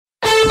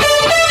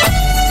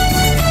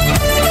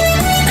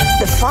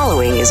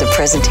is a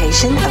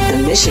presentation of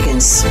the Michigan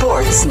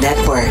Sports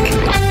Network.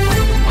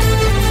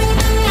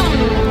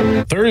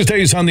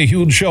 Thursdays on the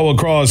Huge Show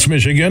across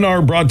Michigan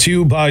are brought to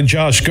you by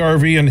Josh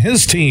Garvey and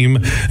his team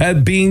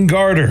at Bean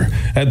Garter.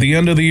 At the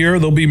end of the year,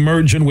 they'll be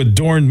merging with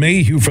Dorn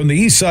Mayhew from the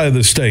east side of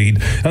the state,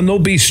 and they'll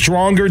be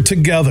stronger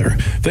together.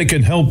 They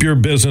can help your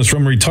business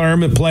from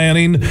retirement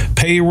planning,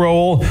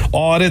 payroll,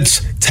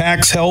 audits,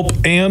 tax help,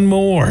 and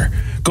more.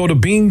 Go to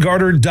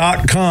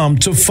BeanGarter.com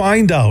to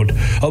find out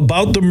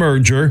about the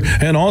merger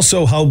and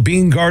also how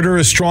Bean Garter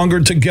is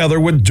stronger together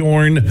with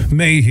Dorn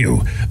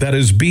Mayhew. That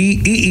is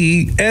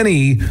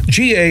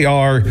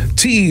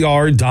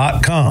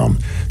BeanGarter.com.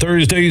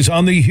 Thursdays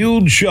on the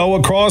Huge Show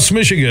across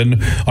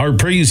Michigan are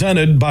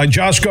presented by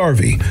Josh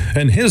Garvey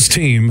and his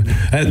team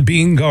at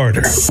Bean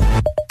Garter.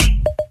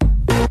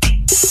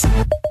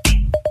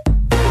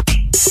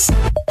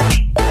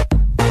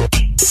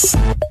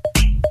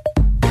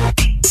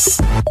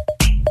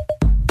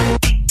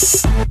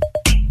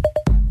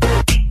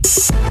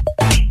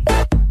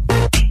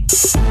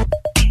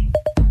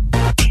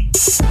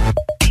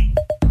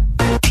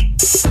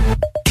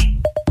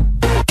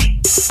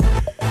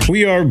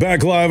 We are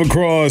back live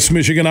across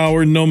Michigan,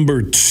 hour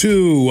number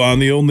 2 on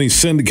the only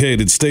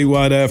syndicated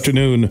statewide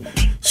afternoon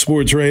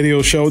sports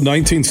radio show,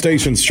 19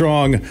 stations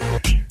strong.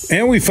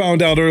 And we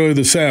found out earlier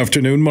this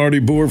afternoon, Marty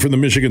Boer from the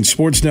Michigan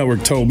Sports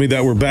Network told me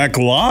that we're back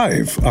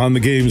live on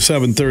the game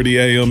 7:30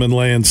 a.m. in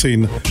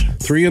Lansing,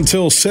 3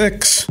 until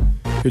 6.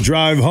 Your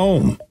drive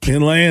home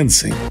in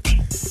Lansing.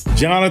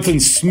 Jonathan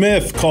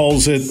Smith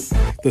calls it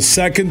the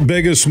second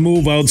biggest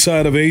move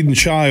outside of Aiden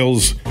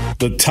Childs.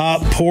 The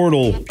top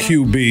portal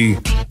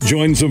QB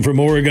joins him from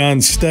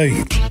Oregon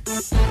State.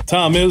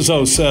 Tom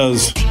Izzo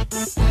says,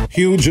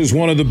 Huge is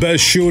one of the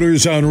best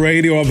shooters on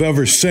radio I've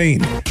ever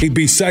seen. He'd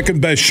be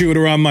second best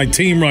shooter on my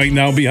team right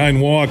now behind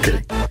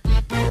Walker.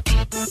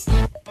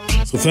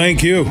 So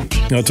thank you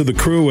to the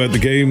crew at the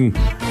game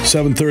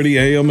 7:30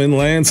 a.m. in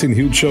Lansing.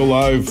 Huge Show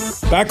live,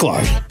 back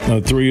live,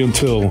 3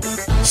 until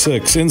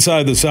 6.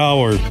 Inside this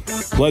hour,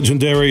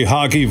 legendary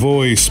hockey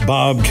voice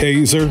Bob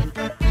Kaiser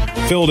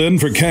filled in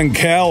for Ken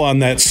Kal on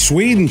that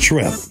Sweden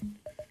trip.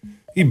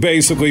 He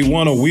basically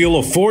won a Wheel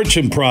of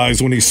Fortune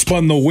prize when he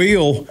spun the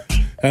wheel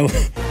and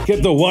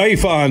get the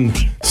wife on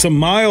some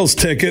miles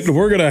ticket.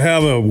 We're going to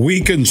have a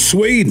week in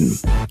Sweden.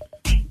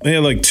 They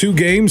had like 2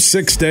 games,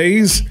 6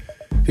 days.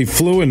 He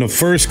flew in a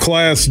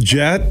first-class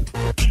jet,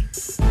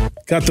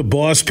 got the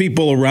boss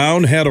people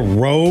around, had a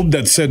robe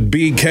that said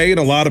BK, and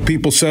a lot of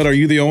people said, "Are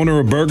you the owner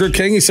of Burger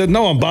King?" He said,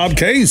 "No, I'm Bob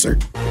Kaiser."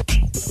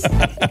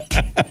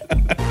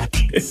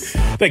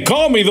 They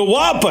call me the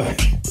Whopper.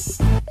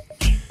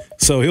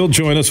 So he'll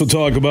join us. We'll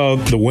talk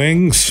about the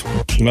Wings,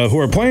 who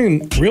are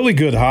playing really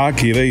good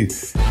hockey. They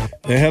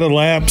had a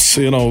lapse,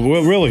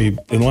 really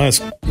in the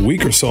last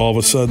week or so. All of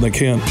a sudden, they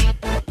can't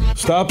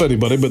stop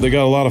anybody, but they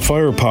got a lot of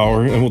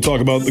firepower. And we'll talk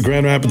about the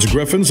Grand Rapids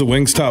Griffins, the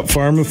Wings' top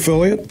farm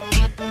affiliate.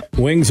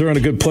 Wings are in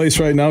a good place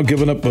right now,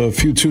 giving up a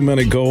few too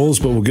many goals,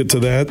 but we'll get to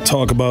that.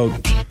 Talk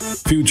about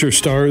future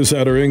stars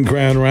that are in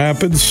Grand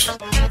Rapids.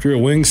 If you're a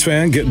Wings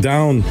fan, get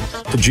down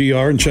to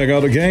GR and check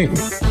out a game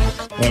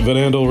at Van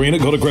Andel Arena.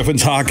 Go to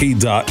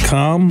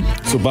griffinshockey.com.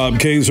 So Bob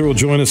Kaiser will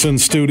join us in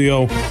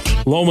studio.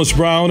 Lomas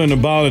Brown in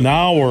about an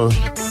hour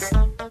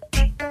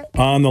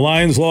on the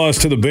Lions loss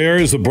to the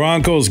Bears. The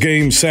Broncos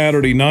game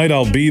Saturday night.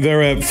 I'll be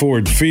there at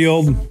Ford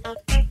Field.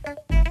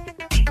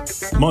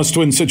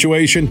 Must-win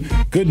situation.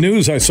 Good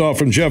news I saw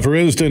from Jeff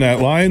Risdon at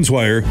Lions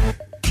Wire.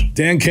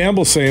 Dan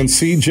Campbell saying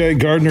C.J.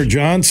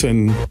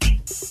 Gardner-Johnson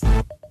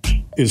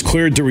is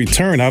cleared to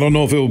return. I don't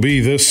know if it will be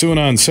this soon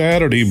on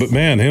Saturday, but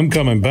man, him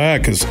coming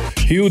back is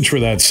huge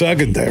for that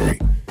secondary.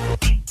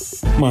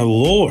 My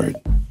Lord.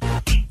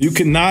 You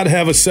cannot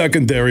have a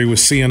secondary with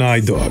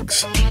CNI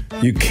dogs.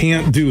 You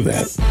can't do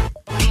that.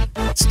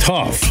 It's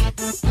tough.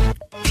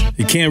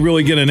 You can't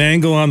really get an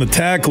angle on the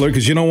tackler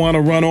because you don't want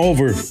to run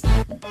over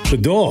the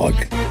dog.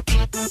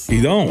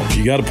 You don't.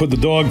 You got to put the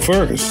dog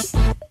first.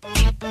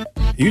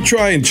 You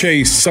try and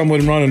chase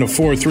someone running a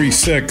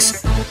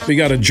 4.36. We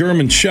got a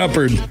German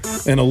Shepherd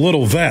and a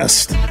little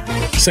vest.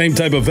 Same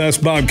type of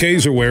vest Bob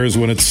Kaiser wears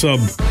when it's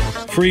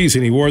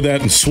sub-freezing. He wore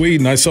that in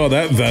Sweden. I saw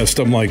that vest.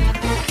 I'm like,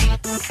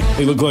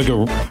 they look like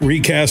a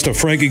recast of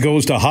Frankie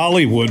Goes to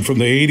Hollywood from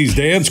the 80s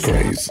dance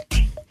craze.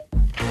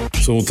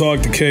 So we'll talk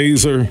to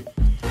Kaiser.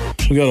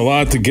 We got a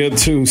lot to get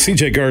to.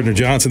 C.J.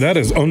 Gardner-Johnson, that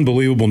is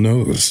unbelievable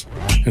news.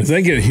 And if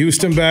they get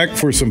Houston back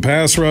for some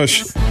pass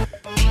rush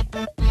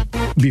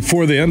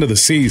before the end of the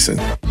season,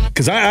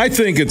 because I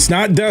think it's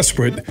not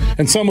desperate.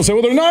 And some will say,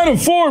 well, they're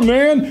 9-4,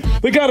 man.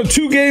 They got a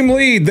 2-game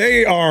lead.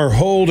 They are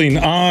holding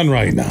on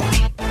right now.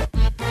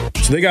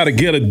 So they got to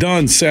get it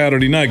done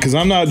Saturday night, because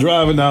I'm not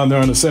driving down there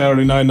on a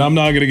Saturday night, and I'm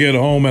not going to get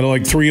home at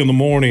like 3 in the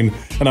morning,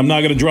 and I'm not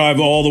going to drive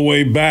all the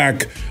way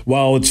back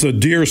while it's the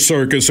deer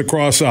circus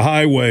across the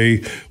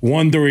highway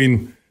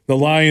wondering the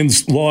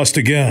Lions lost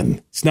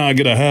again. It's not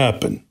going to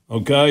happen,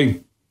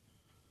 okay?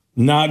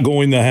 Not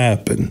going to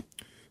happen.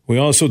 We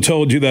also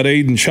told you that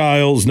Aiden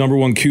Childs, number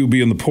 1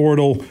 QB in the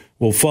portal,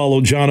 will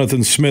follow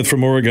Jonathan Smith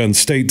from Oregon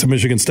State to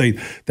Michigan State.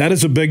 That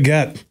is a big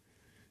get.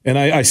 And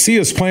I see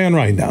his plan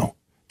right now.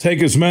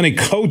 Take as many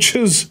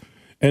coaches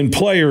and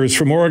players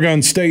from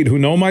Oregon State who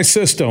know my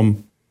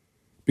system,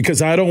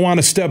 because I don't want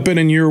to step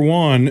in year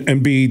one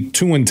and be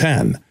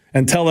 2-10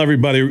 and tell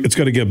everybody it's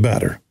going to get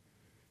better.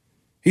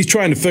 He's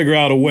trying to figure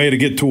out a way to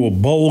get to a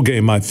bowl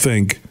game, I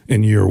think,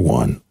 in year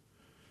one.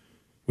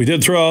 We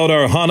did throw out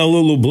our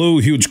Honolulu Blue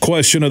huge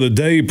question of the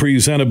day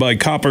presented by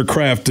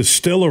Coppercraft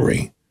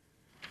Distillery.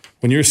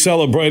 When you're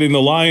celebrating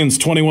the Lions'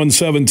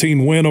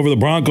 21-17 win over the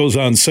Broncos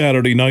on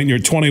Saturday night and you're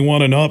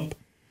 21 and up,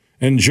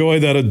 enjoy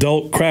that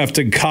adult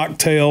crafted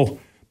cocktail,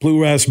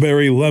 blue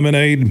raspberry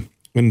lemonade,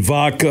 and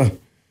vodka.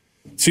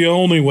 It's the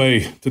only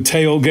way to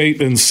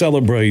tailgate and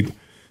celebrate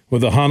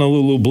with the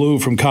Honolulu Blue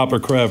from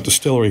Coppercraft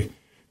Distillery.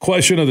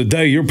 Question of the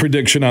day, your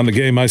prediction on the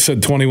game. I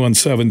said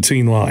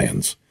 21-17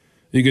 Lions.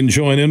 You can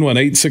join in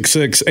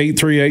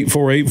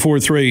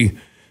 1-866-838-4843.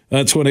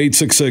 That's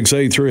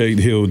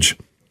 1-866-838-HUGE.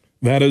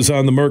 That is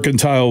on the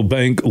Mercantile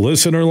Bank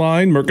listener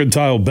line.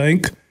 Mercantile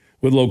Bank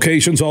with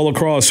locations all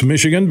across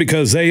Michigan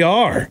because they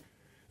are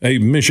a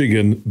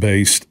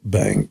Michigan-based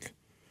bank.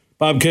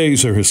 Bob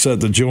Kaiser is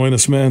set to join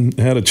us, man.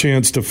 Had a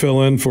chance to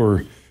fill in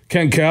for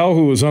Ken Cow,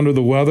 who was under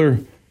the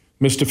weather,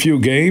 missed a few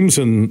games,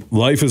 and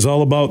life is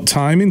all about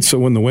timing. So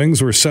when the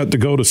Wings were set to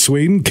go to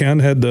Sweden, Ken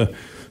had to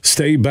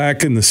stay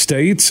back in the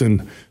States,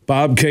 and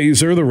Bob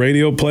Kaiser, the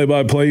radio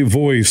play-by-play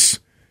voice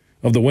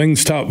of the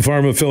Wings' top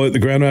farm affiliate, the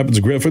Grand Rapids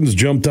Griffins,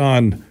 jumped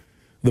on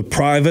the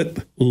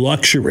private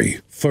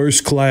luxury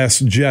first-class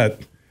jet,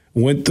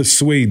 went to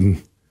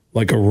Sweden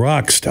like a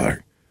rock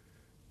star.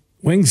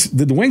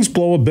 Did the Wings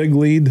blow a big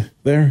lead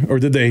there, or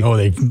did they? Oh,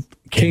 they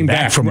came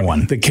back from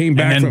one. They came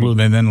back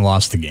and then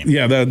lost the game.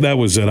 Yeah, that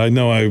was it. I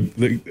know.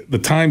 The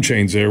time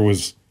change there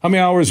was, how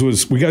many hours were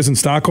you guys in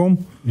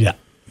Stockholm? Yeah.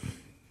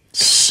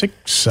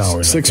 6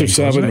 hours. 6 or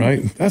 7,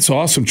 right? That's an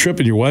awesome trip.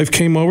 And your wife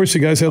came over, so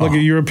you guys had like a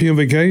European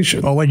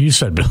vacation. Oh, like you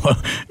said, Bill,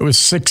 it was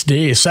 6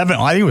 days. 7.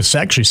 I think it was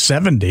actually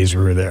 7 days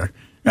we were there.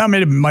 No,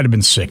 it might have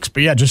been 6,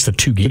 but yeah, just the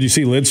 2 games. Did you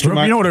see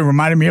Lidstrom? You know what it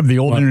reminded me of? The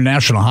old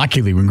International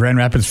Hockey League when Grand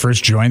Rapids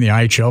first joined the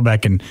IHL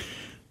back in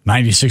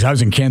 96. I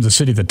was in Kansas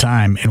City at the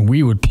time, and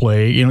we would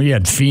play. You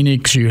had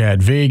Phoenix, you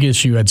had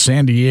Vegas, you had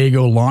San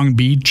Diego, Long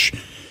Beach,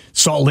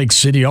 Salt Lake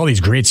City, all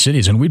these great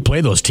cities, and we'd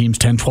play those teams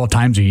 10, 12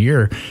 times a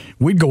year.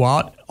 We'd go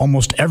out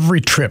almost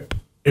every trip.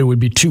 It would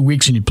be 2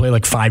 weeks, and you'd play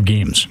like 5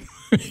 games.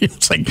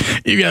 It's like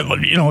you got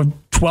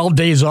 12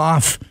 days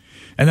off.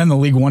 And then the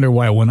league wondered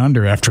why it went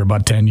under after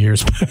about 10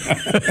 years.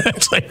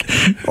 It's like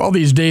all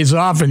these days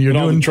off, and you're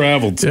doing all the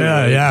travel too.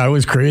 Yeah, right? Yeah, it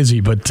was crazy,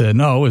 but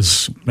no, it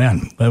was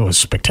that was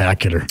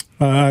spectacular.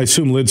 I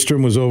assume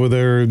Lidstrom was over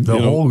there.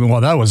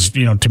 That was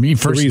to me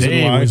first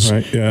day was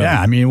right? Yeah,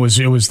 I mean it was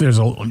there's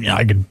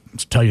I could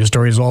tell you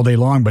stories all day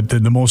long, but the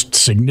most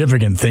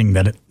significant thing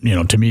that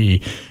to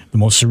me the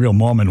most surreal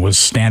moment was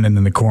standing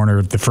in the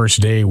corner the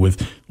first day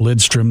with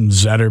Lidstrom,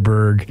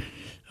 Zetterberg,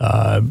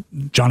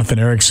 Jonathan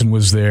Erickson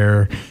was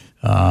there.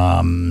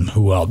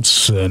 Who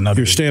else?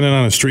 You're standing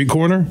on a street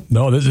corner?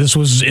 No, this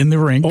was in the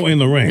rink. Oh, in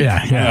the rink.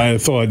 Yeah. I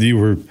thought you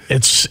were.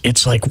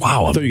 It's like,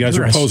 wow. I thought you guys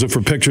were posing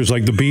for pictures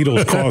like the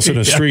Beatles crossing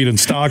a street in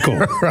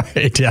Stockholm.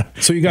 Right. Yeah.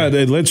 So you got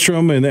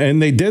Lidstrom,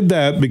 and they did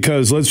that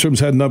because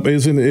Lidstrom's heading up.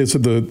 Is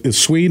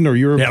Sweden or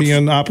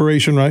European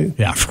operation, right?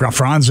 Yeah.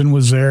 Franzen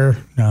was there.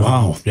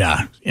 Wow.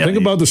 Yeah. Think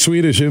about the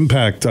Swedish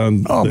impact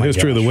on the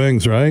history of the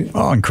Wings, right?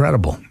 Oh,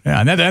 incredible.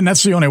 Yeah, and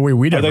that's the only way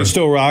we'd ever. Are they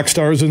still rock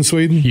stars in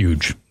Sweden?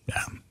 Huge.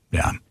 Yeah.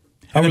 Yeah.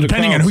 And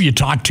depending on who you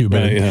talk to,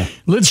 but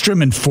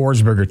Lidstrom and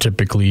Forsberg are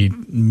typically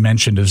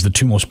mentioned as the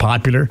two most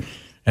popular.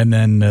 And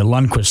then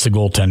Lundqvist, the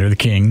goaltender, the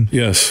king.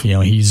 Yes.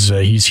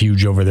 He's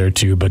huge over there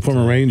too. But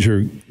former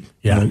Ranger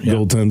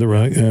goaltender,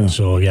 right? Yeah.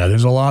 So,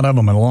 there's a lot of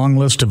them, and a long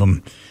list of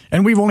them.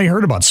 And we've only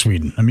heard about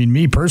Sweden. I mean,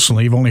 me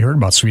personally, I've only heard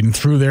about Sweden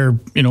through their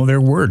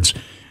words.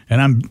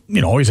 And I'm,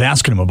 always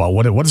asking them about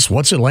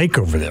what's it like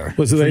over there.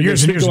 They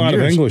speak a lot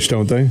of English,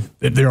 don't they?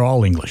 They're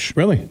all English.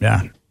 Really?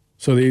 Yeah.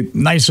 So the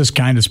nicest,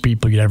 kindest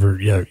people you'd ever,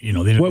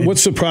 What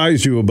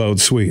surprised you about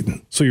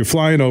Sweden? So you're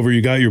flying over,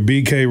 you got your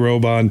BK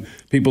robe on.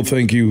 People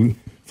think you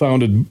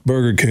founded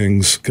Burger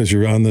King's because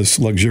you're on this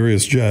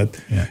luxurious jet.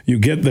 Yeah. You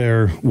get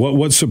there.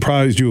 What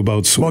surprised you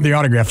about Sweden? Well, the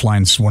autograph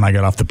lines when I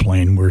got off the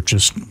plane were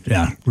just,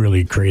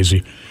 really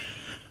crazy.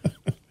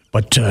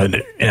 But,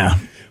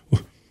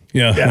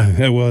 Yeah,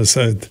 it was.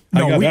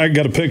 I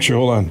got a picture.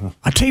 Hold on.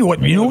 I tell you what,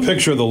 a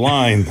picture of the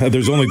line.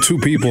 There's only 2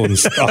 people in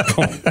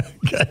Stockholm.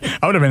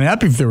 I would have been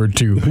happy if there were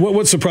 2.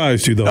 What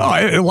surprised you, though?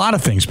 A lot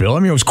of things, Bill.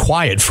 I mean, it was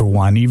quiet for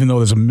one, even though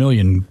there's 1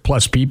 million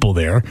plus people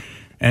there,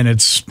 and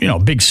it's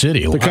big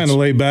city. They're kind of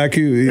laid back.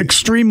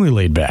 Extremely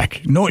laid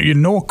back.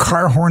 No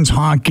car horns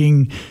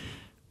honking.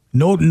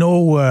 No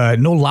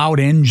loud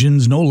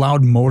engines, no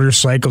loud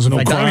motorcycles. In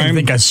fact, crime? I don't even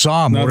think I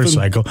saw a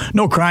motorcycle.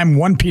 No crime.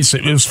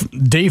 It was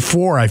day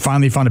 4. I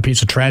finally found a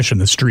piece of trash in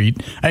the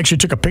street. I actually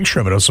took a picture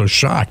of it. I was so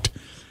shocked.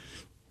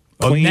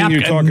 Clean,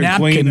 you're talking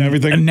clean,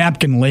 everything? A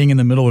napkin laying in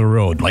the middle of the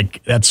road.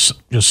 Like, that's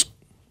just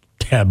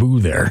taboo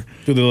there.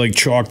 Do they,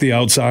 chalk the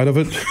outside of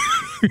it?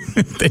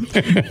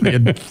 they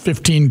had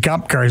 15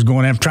 cop cars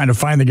going after trying to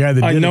find the guy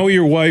that did I know it.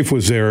 your wife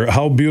was there.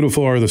 How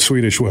beautiful are the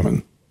Swedish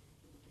women?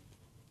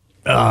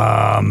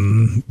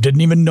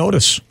 Didn't even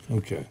notice.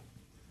 Okay.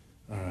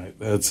 All right.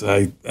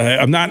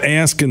 I'm not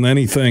asking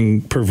anything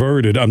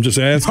perverted. I'm just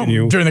asking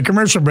you. During the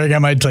commercial break, I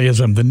might tell you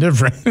something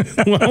different.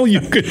 Well,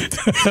 you could.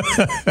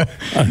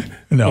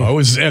 No, it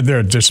was.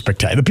 They're just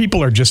spectacular. The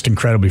people are just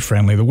incredibly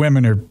friendly. The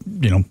women are,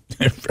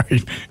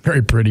 very,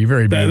 very pretty,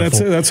 very beautiful.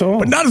 That's it. That's all.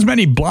 But not as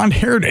many blonde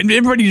haired. And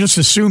everybody just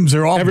assumes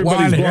they're all Everybody's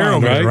blonde hair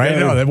blonde, over there, right? right?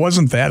 Yeah. No, that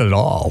wasn't that at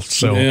all.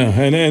 So Yeah,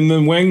 and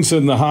the Wings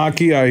and the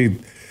hockey,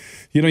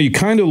 you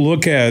kind of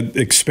look at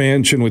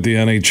expansion with the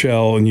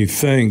NHL and you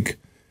think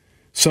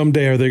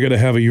someday are they going to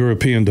have a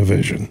European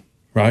division,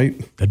 right?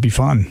 that'd be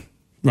fun.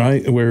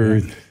 Right,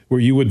 where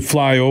you would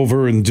fly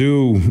over and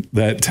do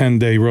that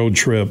 10-day road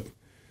trip,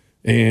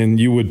 and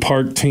you would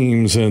park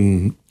teams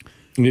in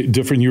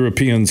different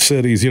European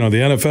cities. The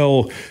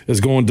NFL is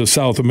going to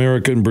South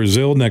America and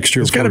Brazil next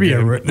year. There's got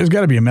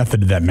to be a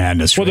method to that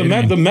madness. Well,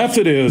 right? the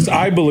method is,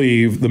 I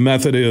believe, they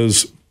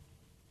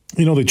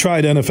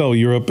tried NFL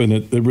Europe and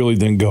it really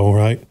didn't go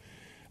right.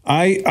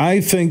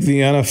 I think the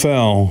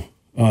NFL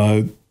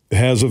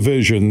has a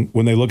vision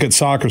when they look at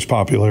soccer's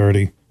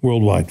popularity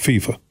worldwide,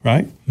 FIFA,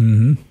 right?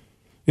 Mm-hmm.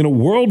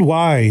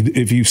 Worldwide,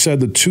 if you said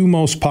the two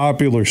most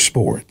popular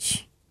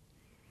sports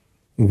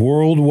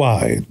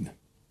worldwide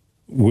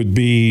would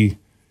be,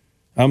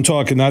 I'm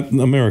talking not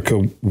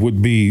America,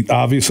 would be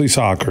obviously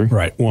soccer,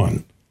 right?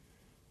 One.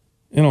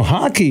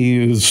 Hockey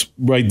is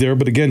right there,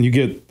 but again, you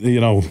get,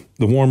 the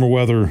warmer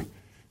weather,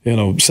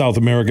 South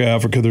America,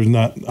 Africa, there's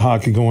not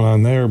hockey going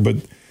on there. But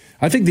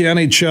I think the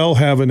NHL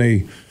having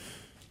a,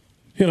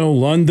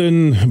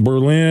 London,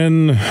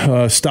 Berlin,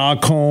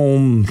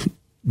 Stockholm,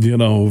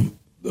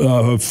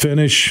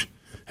 Finnish,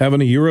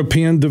 having a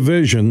European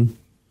division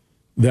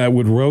that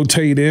would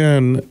rotate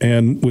in,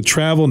 and with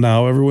travel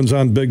now, everyone's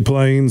on big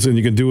planes and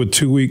you can do a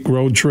 2-week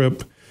road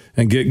trip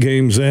and get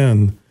games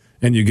in,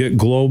 and you get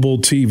global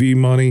TV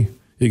money,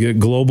 you get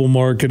global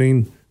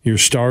marketing, your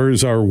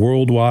stars are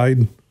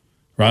worldwide,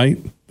 right?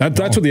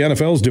 That's what the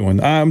NFL is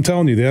doing. I'm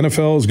telling you, the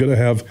NFL is going to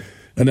have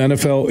an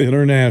NFL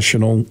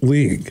International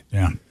League.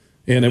 Yeah.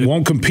 And it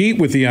won't compete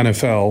with the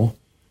NFL,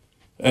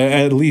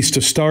 at least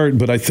to start,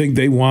 but I think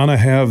they want to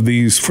have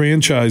these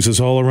franchises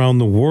all around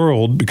the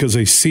world because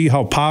they see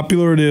how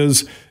popular it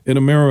is in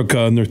America,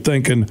 and they're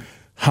thinking,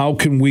 how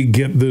can we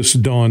get this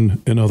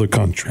done in other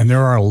countries? And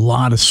there are a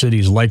lot of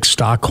cities like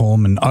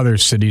Stockholm and other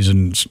cities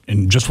in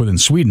just within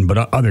Sweden, but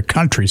other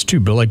countries too.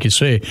 But like you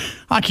say,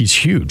 hockey's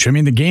huge. I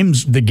mean, the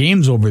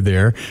games over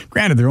there,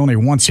 granted, they're only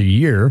once a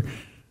year,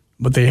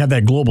 but they have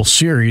that global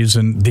series,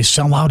 and they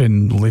sell out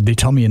they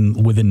tell me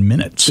within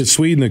minutes. Is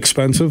Sweden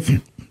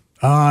expensive?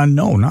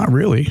 No, not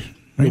really.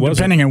 I mean,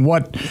 depending on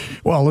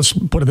let's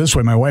put it this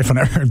way. My wife and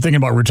I are thinking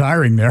about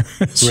retiring there.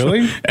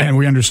 Really? And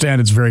we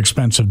understand it's very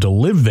expensive to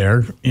live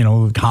there,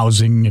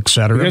 housing, et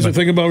cetera. You guys are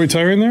thinking about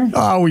retiring there?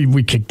 Oh,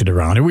 we kicked it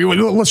around.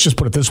 Let's just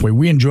put it this way.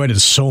 We enjoyed it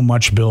so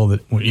much, Bill,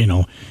 that,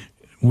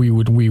 we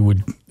would.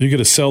 You're going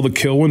to sell the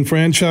Kilwin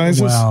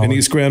franchises in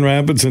East Grand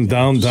Rapids and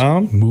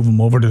downtown? Move them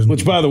over to...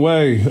 Which, by the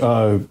way,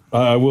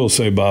 I will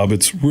say, Bob,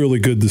 it's really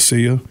good to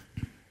see you.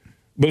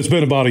 But it's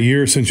been about a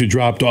year since you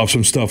dropped off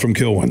some stuff from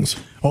Kilwin's.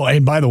 Oh,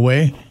 and by the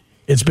way,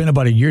 it's been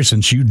about a year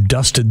since you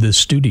dusted this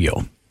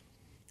studio.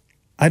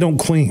 I don't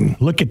clean.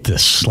 Look at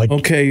this.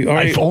 Okay, all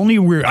right. If only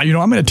I'm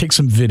going to take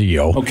some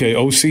video. Okay,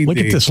 OCD.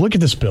 Look at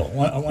this, Bill.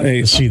 I want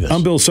you to see this.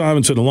 I'm Bill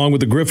Simonson. Along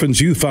with the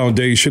Griffins Youth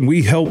Foundation,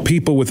 we help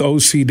people with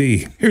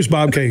OCD. Here's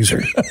Bob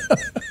Kaiser.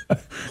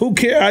 Who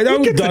cares? I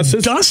don't dust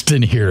this. Dust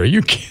in here. Are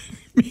you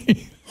kidding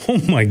me? Oh,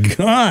 my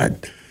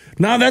God.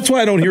 Now that's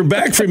why I don't hear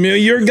back from you.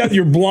 You've got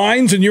your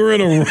blinds and you're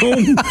in a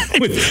room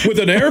with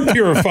an air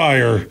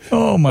purifier.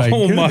 Oh, my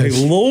goodness.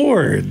 My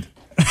Lord.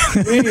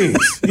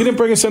 Jeez. You didn't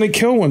bring us any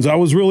Kilwins. I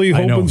was really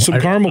hoping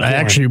some caramel corn. I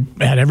actually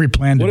had every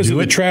plan to do it. What is it,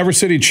 the Traverse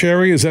City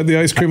Cherry? Is that the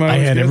ice cream I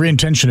had every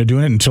intention of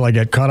doing it until I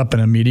got caught up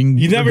in a meeting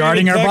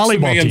regarding our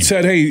volleyball team. And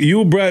said, hey,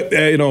 you, Brett,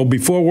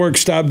 before work,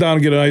 stop down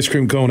and get an ice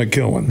cream cone at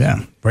Kilwin.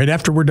 Yeah, right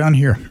after we're done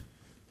here.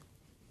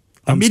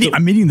 I'm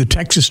meeting the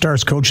Texas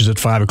Stars coaches at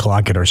 5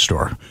 o'clock at our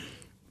store.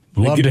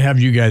 Love to have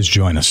you guys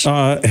join us.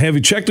 Have you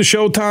checked the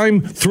show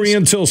time? 3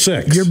 until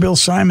 6. You're Bill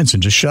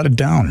Simonson. Just shut it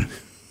down.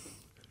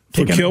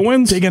 For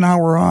Kilwins? Take an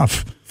hour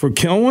off. For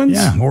Kilwins?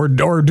 Yeah,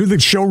 or do the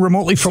show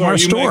remotely from our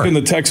store. Are you making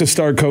the Texas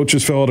Star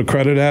coaches fill out a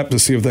credit app to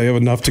see if they have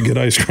enough to get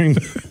ice cream?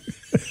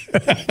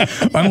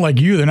 Unlike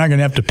you, they're not going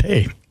to have to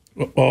pay.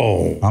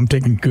 Oh. I'm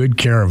taking good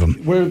care of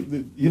them.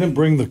 You didn't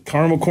bring the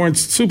caramel corn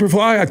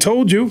Superfly? I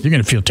told you. You're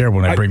going to feel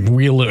terrible when I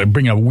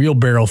bring a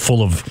wheelbarrow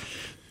full of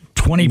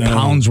 20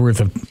 pounds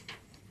worth of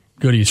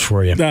goodies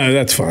for you. No,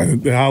 that's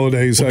fine. The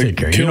holidays. We'll take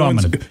care.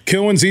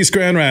 Kilwin's East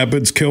Grand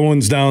Rapids,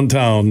 Kilwin's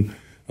downtown.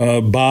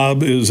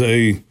 Bob is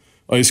a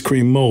ice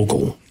cream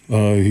mogul.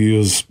 He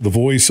is the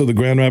voice of the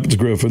Grand Rapids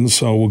Griffins,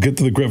 so we'll get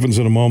to the Griffins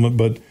in a moment.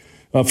 But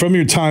from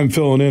your time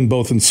filling in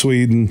both in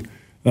Sweden,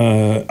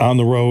 on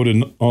the road,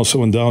 and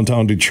also in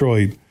downtown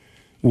Detroit,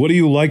 What do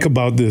you like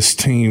about this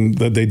team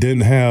that they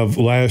didn't have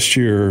last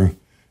year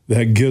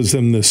that gives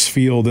them this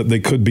feel that they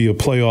could be a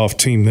playoff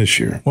team this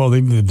year? Well,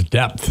 the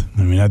depth.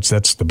 I mean,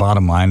 that's the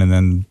bottom line. And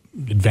then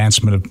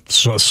advancement of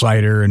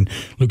Seider and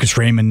Lucas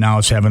Raymond now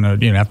is having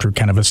after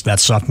kind of that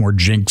sophomore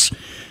jinx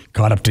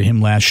caught up to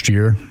him last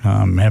year,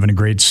 having a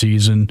great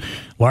season.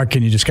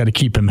 Larkin, you just got to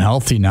keep him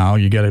healthy now.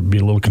 You got to be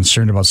a little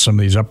concerned about some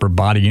of these upper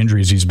body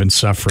injuries he's been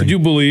suffering. Did you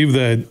believe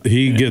that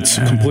he gets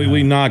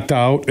completely knocked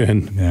out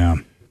and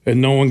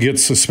no one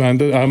gets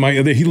suspended?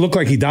 He looked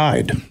like he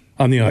died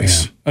on the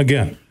ice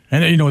again.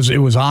 And it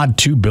was odd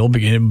too, Bill,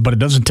 but it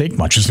doesn't take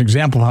much. It's an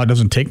example of how it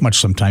doesn't take much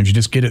sometimes. You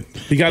just get it.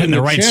 He got in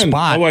the right chin.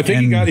 Spot. Oh, I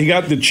think he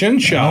got the chin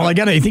shot.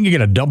 Well, I think you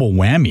get a double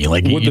whammy,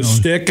 like with the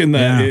stick and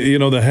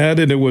the head,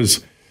 and it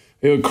was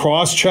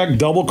cross check,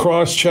 double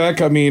cross check.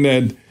 I mean,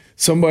 and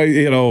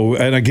somebody,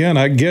 and again,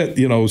 I get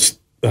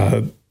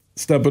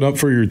stepping up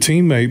for your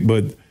teammate,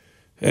 but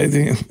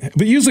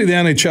usually the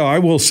NHL, I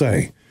will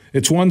say,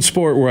 it's one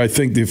sport where I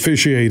think the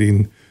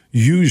officiating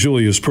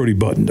usually is pretty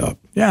buttoned up.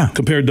 Yeah.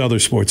 Compared to other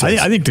sports.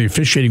 I think the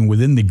officiating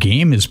within the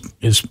game is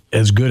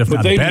as good, if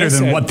not better,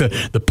 than what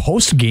the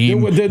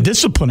post-game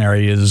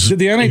disciplinary is. Did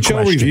the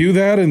NHL review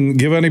that and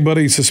give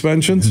anybody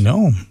suspensions?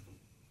 No.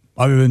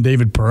 Other than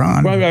David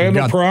Perron. Right, I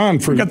know Perron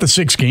got the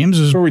 6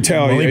 games for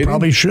retaliating. Well, he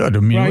probably should. I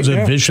mean, it was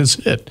a vicious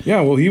hit.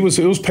 Yeah, well, it was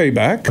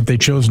payback. But they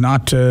chose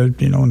not to,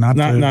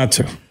 not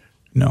to.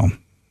 No.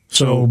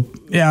 So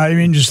I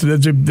mean, just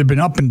they've been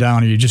up and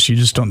down. You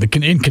just don't, the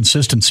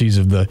inconsistencies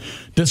of the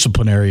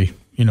disciplinary,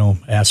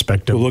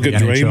 aspect of. Well, look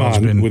at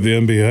Draymond with the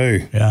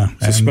NBA.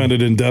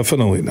 Suspended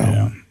indefinitely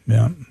now.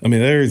 Yeah. I mean,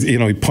 there's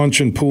he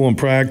punch and pull in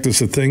practice,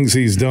 the things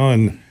he's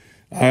done.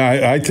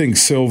 I think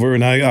Silver,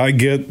 and I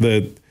get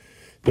that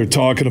they're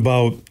talking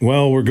about.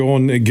 Well, we're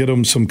going to get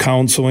him some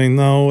counseling.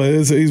 No,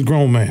 he's a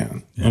grown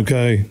man. Yeah.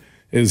 Okay,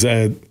 is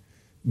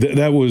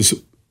that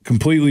was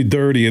completely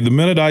dirty. And the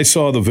minute I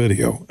saw the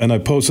video, and I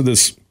posted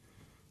this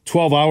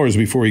 12 hours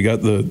before he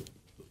got the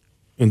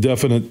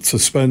indefinite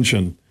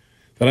suspension,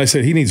 that I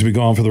said he needs to be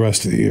gone for the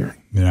rest of the year.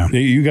 Yeah,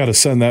 you got to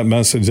send that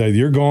message that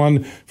you're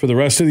gone for the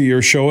rest of the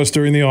year. Show us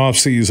during the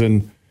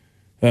offseason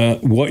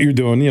what you're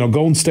doing.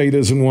 Golden State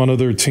isn't one of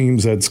their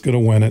teams that's going to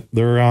win it.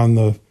 They're on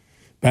the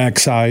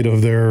backside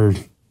of their,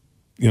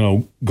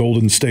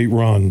 Golden State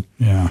run.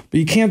 Yeah, but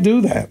you can't do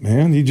that,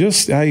 man. You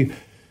just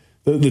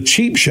The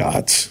cheap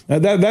shots,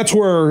 that's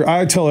where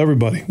I tell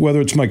everybody,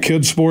 whether it's my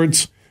kids'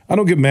 sports, I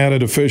don't get mad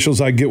at officials.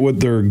 I get what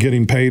they're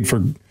getting paid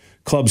for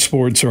club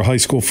sports or high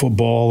school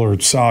football or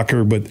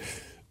soccer, but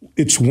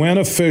it's when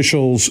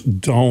officials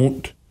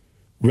don't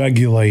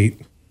regulate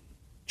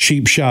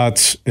cheap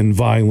shots and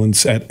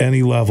violence at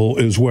any level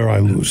is where I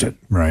lose it.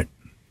 Right.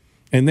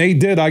 And they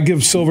did. I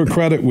give Silver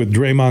credit with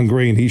Draymond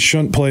Green. He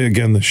shouldn't play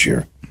again this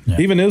year. Yeah.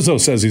 Even Izzo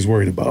says he's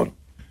worried about him.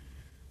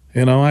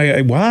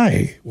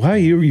 Why?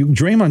 You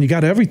Draymond, you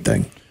got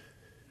everything.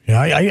 Yeah,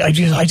 I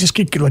just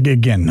get I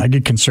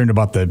get concerned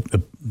about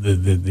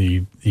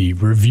the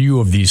review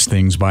of these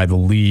things by the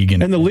league,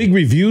 and the league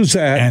reviews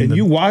that, and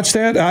you watch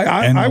that.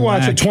 I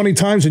watch it 20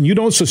 times, and you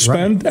don't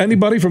suspend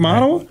anybody from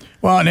Ottawa.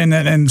 Well,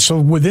 and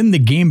so within the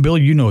game, Bill,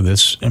 you know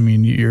this. I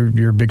mean,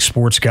 you're a big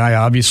sports guy,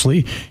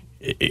 obviously.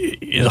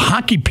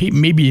 Hockey,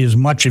 maybe as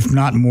much, if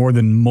not more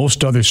than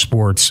most other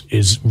sports,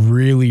 is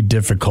really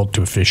difficult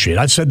to officiate.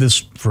 I've said this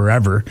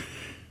forever.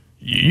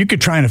 You could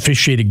try and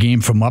officiate a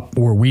game from up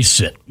where we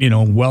sit,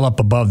 well up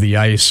above the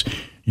ice.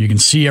 You can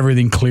see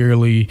everything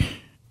clearly.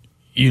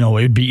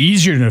 It'd be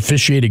easier to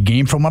officiate a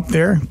game from up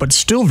there, but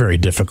still very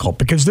difficult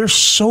because there's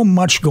so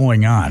much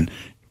going on.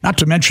 Not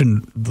to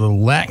mention the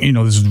lack,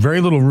 there's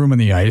very little room on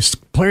the ice.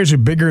 Players are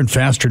bigger and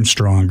faster and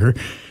stronger.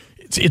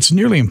 It's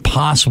nearly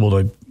impossible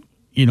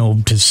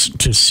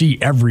to see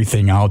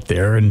everything out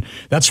there. And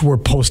that's where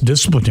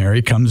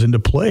post-disciplinary comes into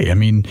play. I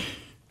mean,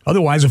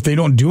 otherwise, if they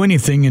don't do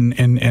anything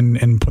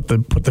and put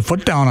the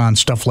foot down on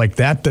stuff like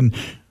that, then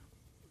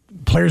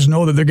players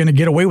know that they're going to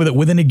get away with it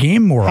within a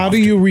game more often. How do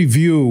you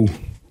review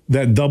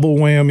that double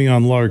whammy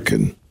on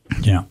Larkin?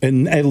 Yeah.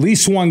 And at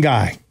least one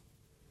guy.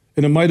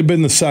 And it might have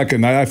been the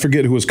second. I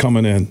forget who was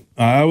coming in.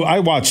 I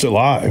watched it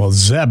live. Well,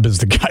 Zeb is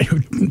the guy who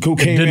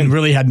didn't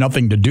really had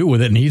nothing to do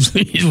with it, and he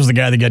was the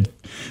guy that got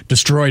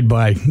destroyed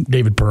by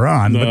David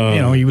Perron.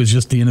 But he was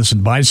just the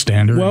innocent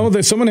bystander.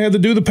 Well, someone had to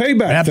do the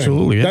payback.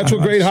 Absolutely, thing. That's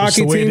what great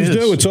hockey teams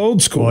do. It's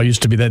old school. Well, it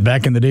used to be that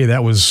back in the day.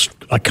 That was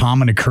a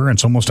common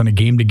occurrence, almost on a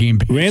game-to-game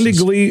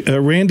basis.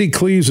 Randy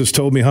Cleves has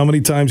told me how many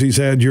times he's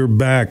had your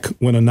back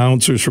when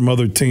announcers from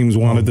other teams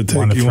wanted to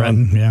take you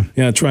on.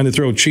 Yeah, trying to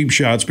throw cheap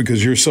shots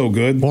because you're so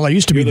good. Well, I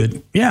used to be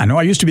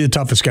the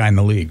toughest guy in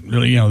the league.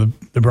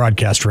 The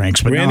broadcast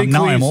ranks, but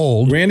now I'm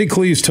old. Randy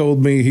Cleves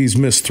told me he's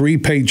missed 3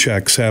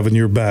 paychecks having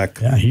your back.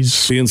 Yeah,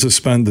 he's being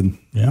suspended.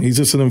 Yeah. He's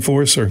just an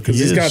enforcer because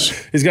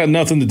he's got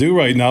nothing to do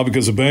right now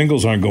because the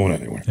Bengals aren't going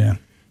anywhere. Yeah,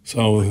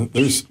 so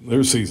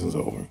their season's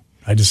over.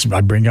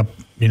 I bring up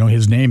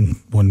his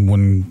name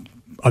when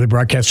other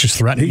broadcasters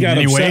threaten him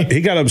anyway. He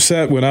got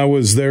upset when I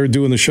was there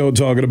doing the show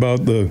talking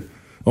about the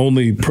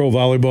only pro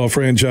volleyball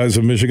franchise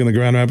of Michigan, the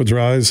Grand Rapids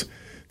Rise.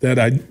 that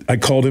I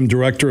called him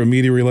Director of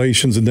Media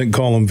Relations and didn't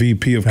call him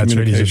VP of Communications. That's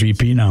right, he's a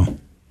VP now.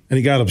 And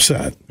he got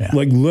upset, Yeah.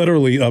 like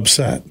literally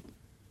upset.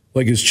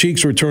 Like his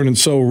cheeks were turning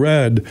so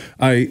red,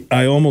 I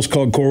almost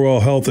called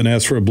Corewell Health and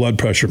asked for a blood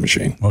pressure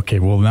machine. Okay,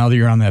 well, now that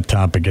you're on that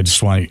topic, I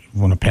just want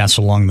to pass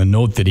along the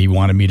note that he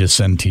wanted me to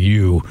send to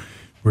you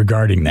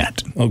regarding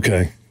that.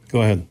 Okay,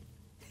 go ahead.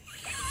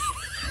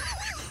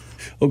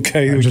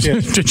 Okay.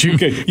 Did you?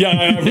 Okay. Yeah,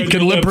 I read You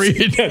can your lip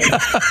lips. read.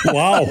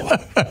 Wow.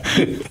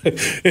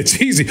 It's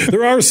easy.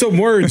 There are some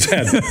words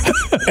that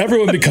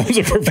everyone becomes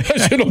a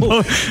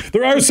professional.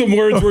 There are some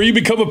words where you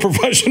become a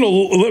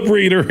professional lip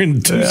reader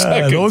in 2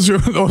 seconds.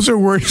 Those are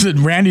words that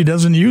Randy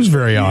doesn't use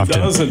very often.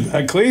 He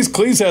doesn't.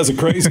 Cleese has a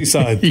crazy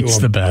side to him. He's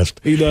the best.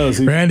 He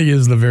does. Randy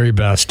is the very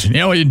best. You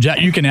know,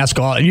 Jack, you can ask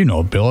all,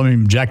 Bill. I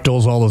mean, Jack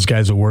Dole's, all those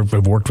guys that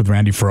have worked with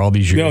Randy for all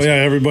these years. Oh, yeah,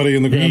 everybody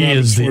in the Grand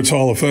Rapids Sports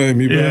Hall of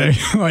Fame. You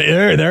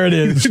bet. There it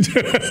is.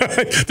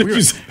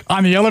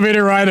 On the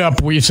elevator ride up,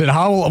 we said,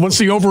 what's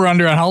the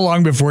over-under on how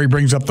long before he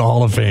brings up the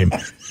Hall of Fame?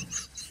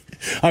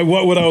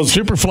 When I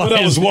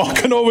was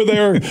walking over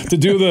there to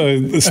do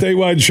the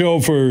statewide show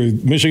for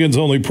Michigan's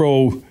only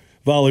pro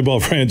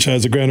volleyball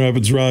franchise, the Grand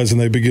Rapids Rise,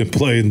 and they begin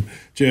playing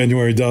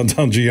January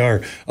downtown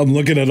GR, I'm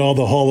looking at all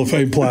the Hall of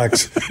Fame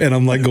plaques, and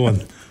I'm like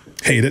going,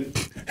 hate it,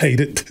 hate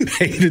it,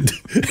 hate it,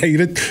 hate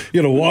it.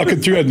 You know,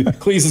 walking through, and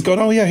Cleese is going,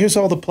 oh, yeah, here's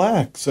all the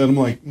plaques. And I'm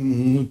like,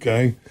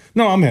 okay.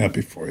 No, I'm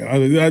happy for you.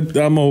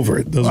 I'm over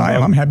it.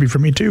 I'm happy for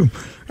me, too.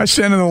 I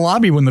stand in the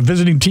lobby when the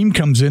visiting team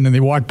comes in and they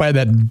walk by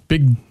that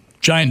big,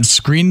 giant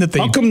screen that they...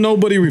 How come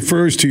nobody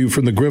refers to you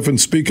from the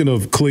Griffins, speaking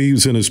of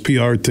Cleves and his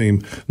PR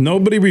team,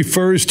 nobody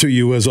refers to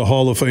you as a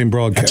Hall of Fame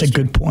broadcaster? That's a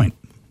good point.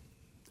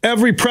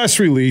 Every press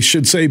release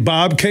should say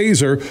Bob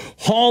Kaiser,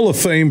 Hall of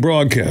Fame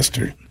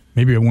broadcaster.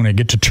 Maybe when I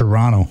get to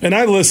Toronto. And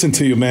I listen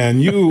to you, man.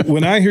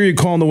 When I hear you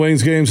calling the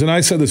Wings games, and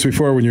I said this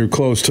before when you were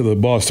close to the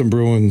Boston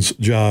Bruins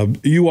job,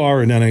 you are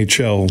an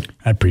NHL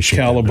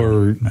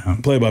caliber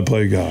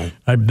play-by-play guy.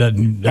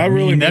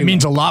 That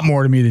means a lot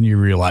more to me than you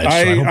realize.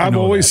 I've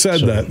always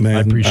said that, man. I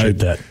appreciate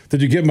that.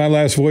 Did you get my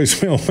last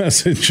voicemail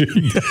message?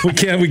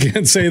 we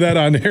can't say that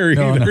on air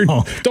either.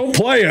 No. Don't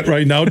play it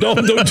right now.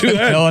 Don't do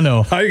that.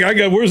 No.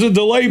 Where's the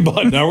delay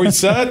button? Are we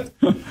set?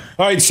 All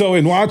right. So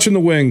in watching the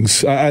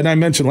Wings, and I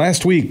mentioned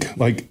last week,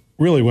 like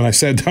really when I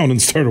sat down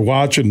and started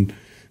watching,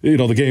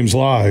 the games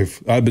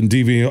live, I've been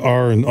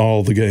DVRing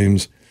all the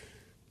games.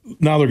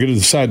 Now they're going to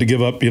decide to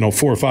give up, 4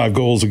 or 5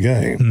 goals a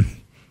game,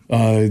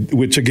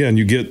 which again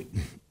you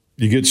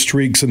get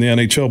streaks in the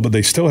NHL, but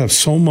they still have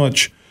so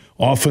much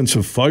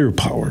offensive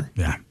firepower.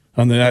 Yeah.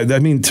 And I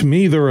mean, to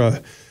me, they're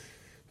a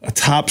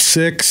top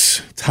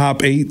 6,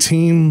 top 8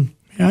 team.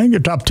 Yeah, I think they're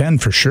top 10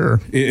 for sure.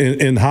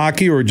 In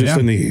hockey or just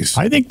in the East?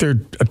 I think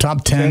they're a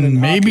top 10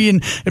 maybe.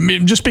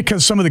 Just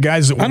because some of the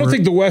guys that I don't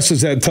think the West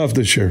is that tough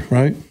this year,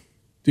 right?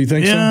 Do you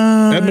think so?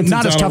 Edmonton's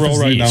not as tough as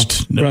the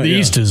East. The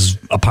East is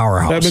a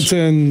powerhouse.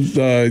 Edmonton,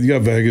 you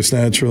got Vegas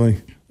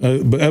naturally.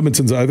 But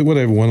Edmonton's, I think,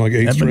 whatever, won like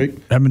 8 straight.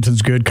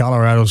 Edmonton's good.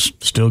 Colorado's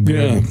still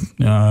good.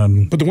 Yeah.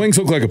 But the Wings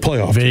look like a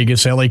playoff.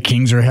 Vegas, LA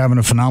Kings are having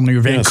a phenomenal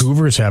year.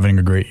 Vancouver's having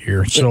a great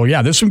year. So,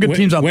 there's some good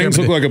teams out there. Wings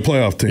look like a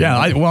playoff team.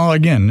 Yeah,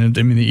 again,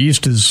 the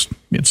East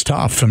it's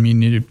tough. I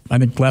mean, I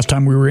think last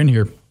time we were in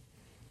here,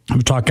 we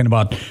were talking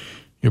about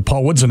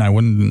Paul Woods and I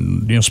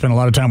wouldn't spent a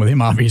lot of time with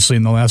him, obviously,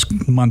 in the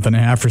last month and a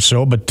half or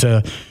so. But,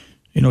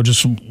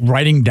 just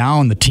writing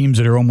down the teams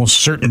that are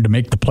almost certain to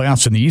make the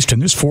playoffs in the East, and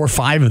there's 4 or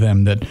 5 of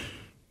them that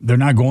they're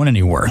not going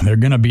anywhere. They're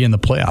going to be in the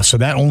playoffs. So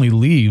that only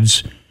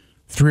leaves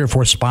 3 or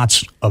 4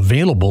 spots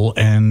available,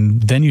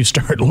 and then you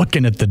start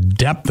looking at the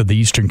depth of the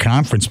Eastern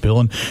Conference, Bill.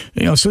 And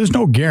so there's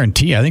no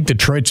guarantee. I think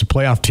Detroit's a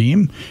playoff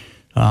team,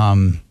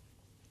 and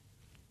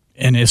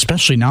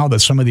especially now that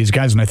some of these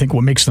guys, and I think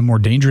what makes them more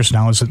dangerous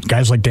now is that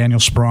guys like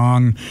Daniel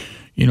Sprong,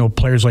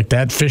 players like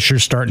that.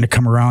 Fisher's starting to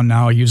come around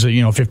now. He's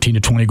a 15 to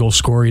 20 goal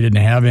scorer. He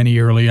didn't have any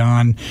early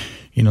on.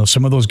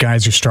 Some of those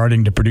guys are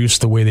starting to produce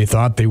the way they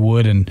thought they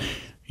would, and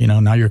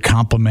now you're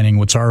complementing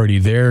what's already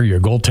there. Your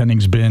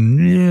goaltending's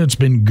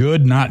been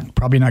good,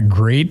 probably not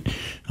great.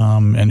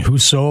 And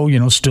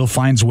Husso, still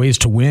finds ways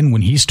to win.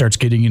 When he starts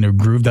getting in a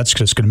groove, that's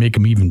just going to make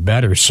him even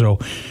better. So,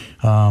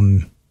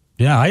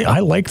 I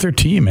like their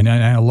team, and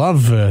I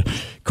love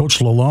Coach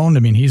Lalonde.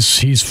 I mean,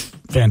 he's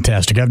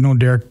fantastic. I've known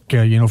Derek,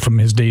 from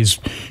his days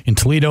in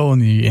Toledo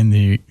in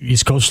the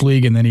East Coast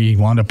League, and then he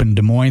wound up in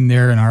Des Moines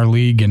there in our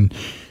league, and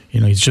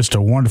he's just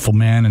a wonderful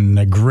man and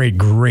a great,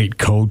 great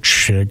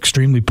coach,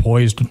 extremely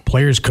poised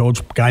players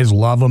coach. Guys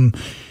love him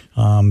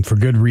for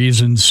good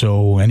reason.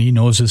 So, and he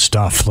knows his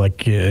stuff. I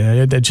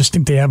just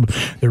think they're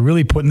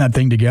really putting that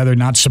thing together.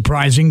 Not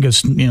surprising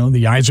because, the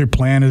Yzer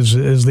plan,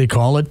 as they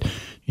call it.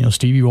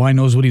 Stevie Y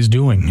knows what he's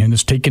doing. And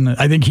it's taken,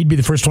 I think he'd be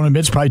the first one to admit,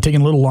 it's probably taken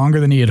a little longer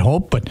than he had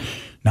hoped, but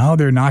now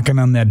they're knocking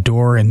on that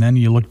door, and then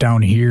you look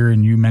down here,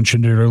 and you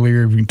mentioned it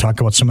earlier. We can talk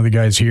about some of the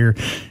guys here.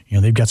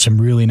 They've got some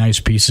really nice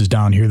pieces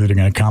down here that are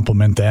going to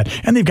complement that,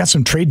 and they've got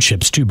some trade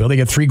chips too, Bill. They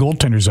got 3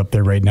 goaltenders up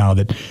there right now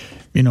that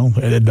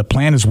the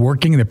plan is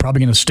working. They're probably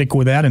going to stick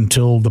with that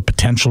until the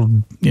potential,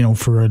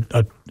 for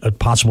a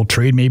possible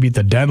trade maybe at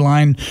the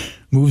deadline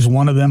moves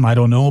one of them. I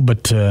don't know,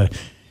 but I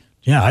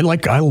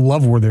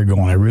love where they're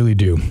going. I really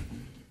do.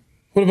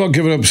 What about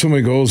giving up so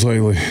many goals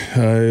lately?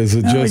 Is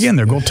it just again,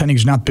 their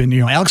goaltending's not been?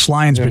 Alex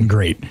Lyon's been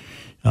great.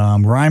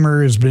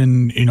 Reimer has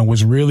been,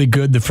 was really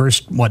good the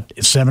first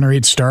 7 or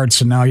 8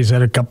 starts, and now he's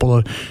had a couple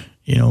of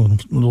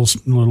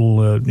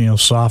little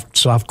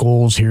soft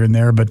goals here and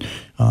there. But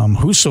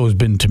Husso has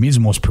been, to me, the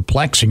most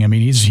perplexing. I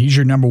mean, he's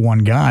your number one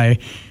guy,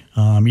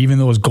 even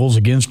though his goals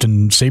against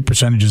and save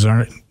percentages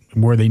aren't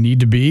where they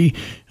need to be.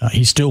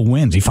 He still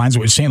wins. He finds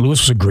it. St.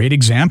 Louis was a great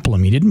example. I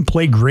mean, he didn't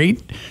play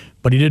great,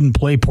 but he didn't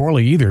play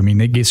poorly either. I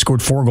mean, they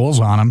scored 4 goals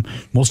on him.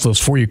 Most of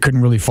those 4 you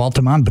couldn't really fault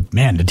him on, but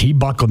man, did he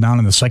buckle down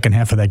in the second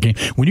half of that game.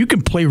 When you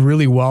can play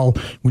really well,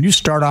 when you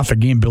start off a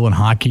game, Bill, in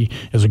hockey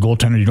as a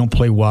goaltender, you don't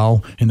play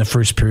well in the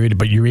first period,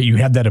 but you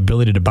have that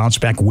ability to bounce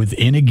back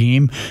within a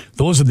game.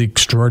 Those are the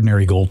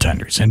extraordinary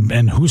goaltenders.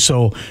 And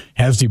Husso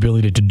has the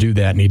ability to do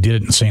that, and he did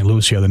it in St.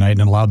 Louis the other night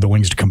and allowed the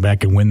Wings to come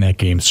back and win that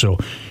game. So,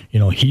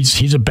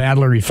 he's a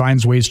battler. He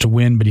finds ways to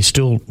win, but he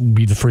still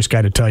be the first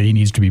guy to tell you he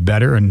needs to be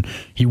better, and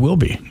he will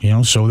be.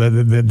 So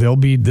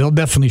they'll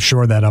definitely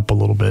shore that up a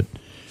little bit.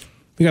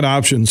 They got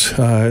options.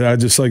 I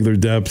just like their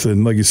depth,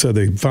 and like you said,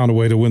 they found a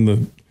way to win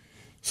the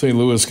St.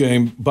 Louis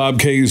game. Bob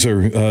Kaiser,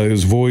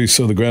 his voice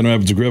of the Grand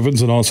Rapids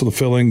Griffins, and also the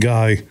fill-in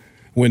guy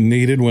when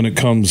needed when it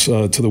comes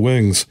to the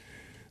Wings.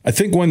 I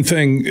think one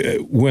thing,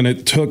 when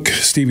it took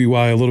Stevie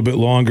Y a little bit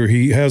longer,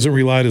 he hasn't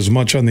relied as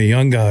much on the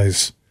young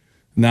guys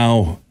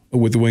now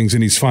with the Wings,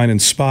 and he's finding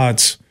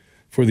spots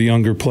for the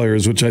younger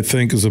players, which I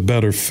think is a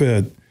better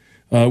fit.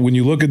 When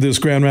you look at this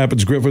Grand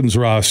Rapids Griffins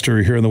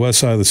roster here on the west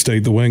side of the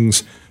state, the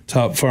Wings'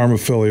 top farm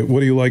affiliate,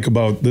 what do you like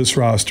about this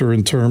roster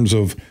in terms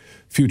of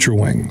future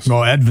Wings?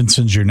 Well,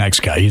 Edvinson's your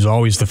next guy. He's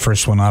always the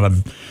first one out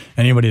of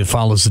anybody that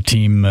follows the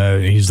team.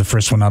 He's the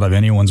first one out of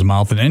anyone's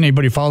mouth, and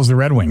anybody who follows the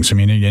Red Wings. I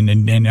mean,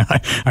 and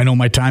I know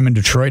my time in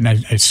Detroit, and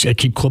I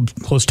keep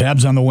close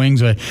tabs on the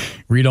Wings. I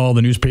read all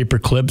the newspaper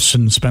clips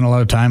and spend a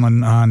lot of time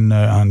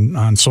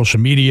on social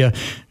media,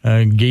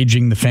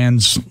 gauging the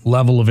fans'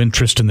 level of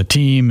interest in the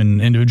team and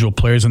individual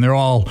players, and they're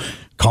all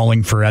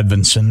calling for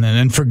Edvinson,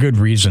 and for good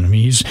reason. I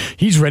mean,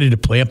 he's ready to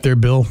play up there,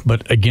 Bill,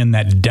 but again,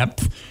 that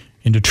depth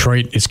in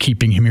Detroit is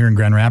keeping him here in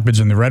Grand Rapids,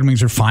 and the Red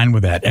Wings are fine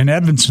with that. And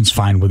Edvinson's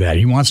fine with that.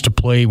 He wants to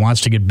play. He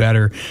wants to get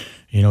better.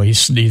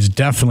 He's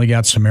definitely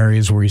got some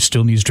areas where he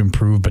still needs to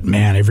improve, but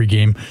man, every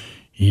game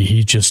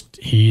he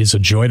is a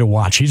joy to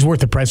watch. He's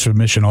worth the price of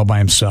admission all by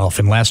himself,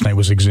 and last night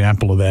was an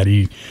example of that.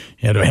 He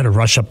had to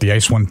rush up the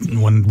ice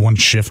one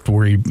shift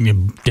where he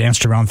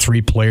danced around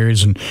 3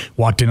 players and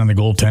walked in on the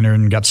goaltender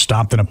and got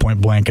stopped in a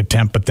point-blank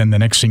attempt, but then the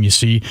next thing you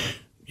see,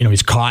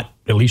 he's caught.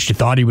 At least you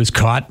thought he was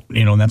caught.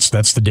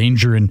 That's the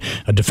danger in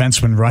a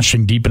defenseman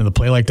rushing deep into the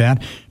play like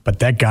that. But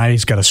that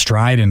guy's got a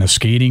stride and a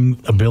skating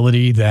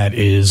ability that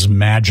is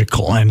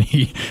magical, and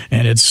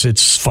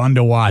it's fun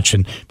to watch.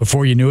 And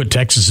before you knew it,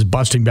 Texas is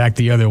busting back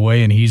the other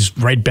way, and he's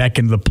right back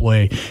into the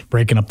play,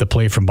 breaking up the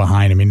play from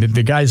behind. I mean,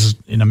 the guy's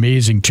an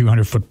amazing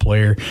 200-foot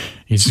player.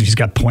 He's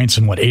got points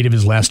in 8 of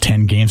his last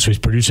 10 games, so he's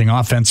producing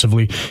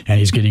offensively, and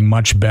he's getting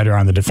much better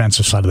on the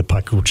defensive side of the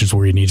puck, which is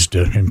where he needs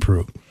to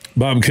improve.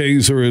 Bob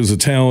Kaiser is a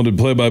talented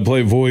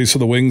play-by-play voice of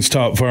the Wings'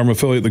 top farm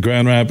affiliate, the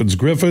Grand Rapids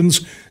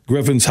Griffins.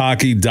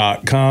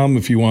 GriffinsHockey.com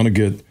if you want to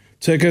get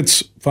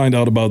tickets, find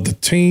out about the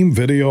team,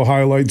 video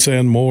highlights,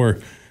 and more.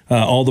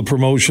 All the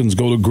promotions,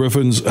 go to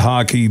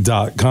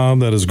GriffinsHockey.com.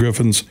 That is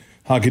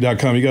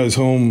GriffinsHockey.com. You guys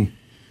home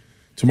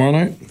tomorrow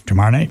night?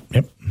 Tomorrow night,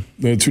 yep.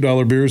 The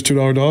 $2 beers,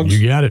 $2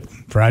 dogs? You got it.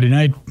 Friday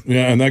night.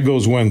 Yeah, and that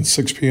goes when?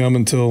 6 p.m.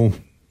 until...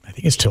 I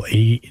think it's till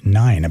 8,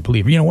 9, I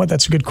believe. You know what?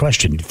 That's a good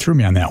question. You threw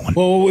me on that one.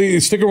 Well,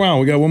 stick around.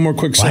 We got one more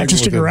quick segment. I have to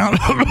stick around?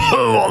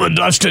 All the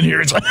dust in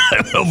here. I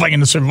don't know if I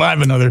can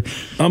survive another.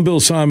 I'm Bill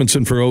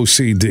Simonson for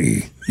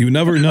OCD. You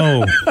never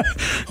know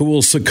who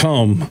will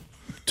succumb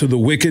to the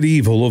wicked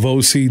evil of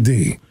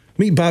OCD.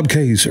 Meet Bob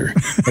Kaiser.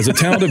 As a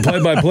talented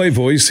play-by-play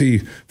voice, he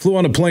flew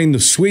on a plane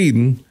to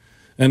Sweden,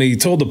 and he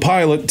told the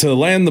pilot to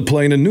land the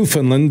plane in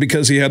Newfoundland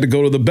because he had to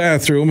go to the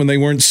bathroom and they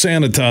weren't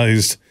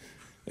sanitized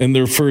in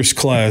their first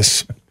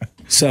class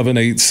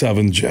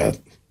 787 jet.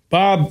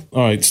 Bob,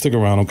 all right, stick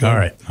around, okay? All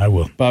right, I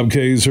will. Bob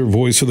Kaiser,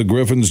 voice of the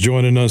Griffins,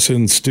 joining us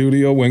in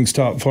studio. Wings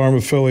top farm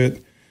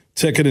affiliate.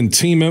 Ticket and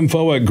team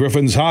info at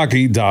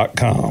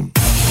GriffinsHockey.com.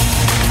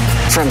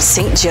 From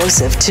St.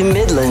 Joseph to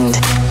Midland,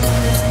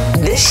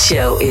 this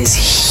show is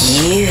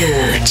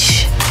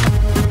huge.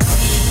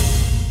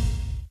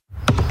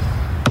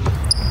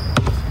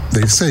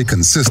 They say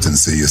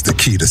consistency is the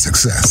key to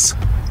success.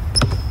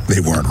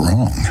 They weren't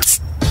wrong.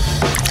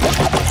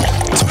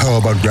 So how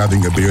about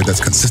grabbing a beer that's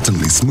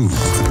consistently smooth,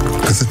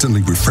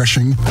 consistently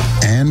refreshing,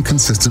 and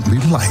consistently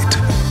light?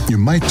 You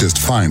might just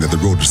find that the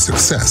road to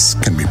success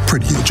can be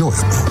pretty enjoyable.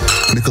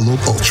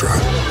 Michelob Ultra,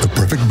 the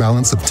perfect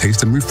balance of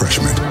taste and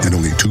refreshment, and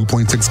only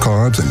 2.6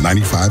 carbs and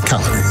 95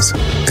 calories.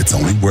 It's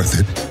only worth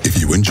it if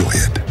you enjoy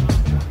it.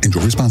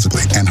 Enjoy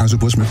responsibly.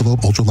 Anheuser-Busch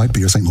Michelob Ultra Light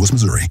Beer, St. Louis,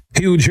 Missouri.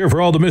 Huge here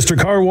for all the Mr.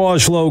 Car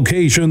Wash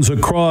locations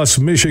across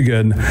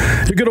Michigan.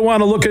 You're going to want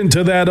to look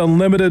into that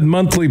unlimited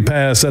monthly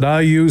pass that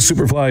I use.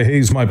 Superfly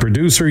Hayes, my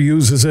producer,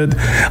 uses it.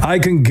 I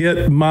can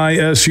get my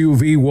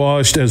SUV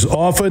washed as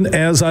often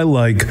as I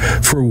like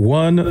for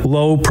one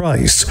low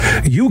price.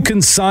 You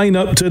can sign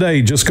up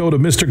today. Just go to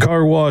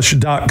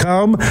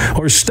MrCarWash.com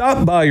or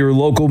stop by your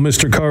local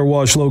Mr. Car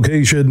Wash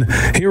location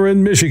here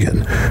in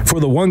Michigan for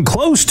the one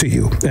close to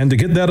you. And to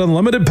get that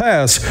unlimited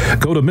pass,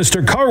 go to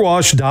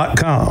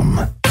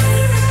MrCarWash.com.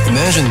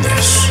 Imagine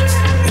this,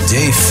 a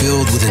day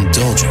filled with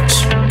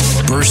indulgence,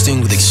 bursting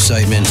with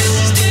excitement,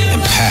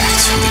 and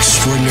packed with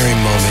extraordinary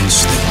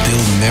moments that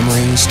build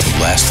memories to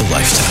last a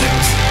lifetime.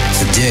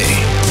 A day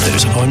that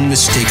is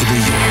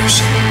unmistakably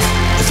yours,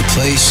 at the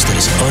place that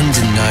is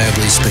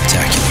undeniably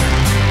spectacular.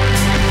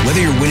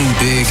 Whether you're winning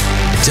big,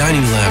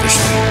 dining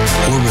lavishly,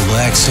 or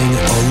relaxing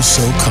oh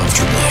so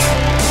comfortably,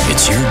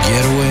 it's your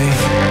getaway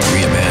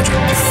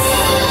reimagined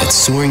at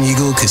Soaring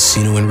Eagle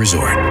Casino and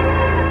Resort.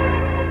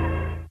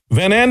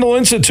 Van Andel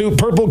Institute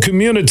Purple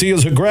Community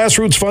is a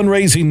grassroots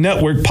fundraising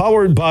network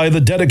powered by the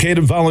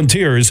dedicated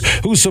volunteers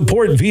who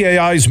support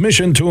VAI's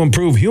mission to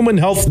improve human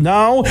health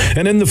now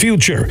and in the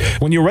future.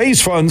 When you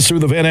raise funds through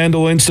the Van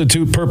Andel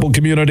Institute Purple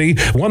Community,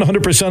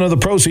 100% of the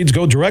proceeds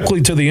go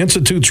directly to the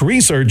Institute's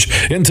research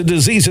into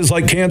diseases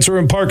like cancer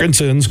and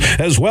Parkinson's,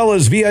 as well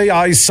as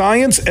VAI's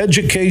science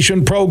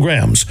education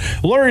programs.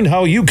 Learn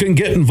how you can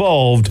get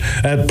involved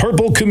at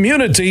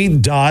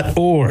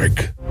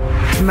purplecommunity.org.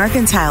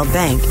 Mercantile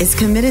Bank is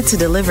committed to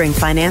delivering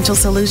financial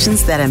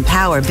solutions that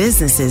empower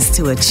businesses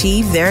to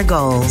achieve their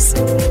goals.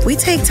 We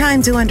take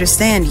time to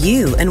understand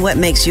you and what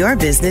makes your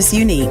business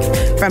unique.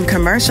 From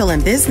commercial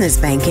and business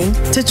banking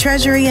to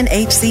treasury and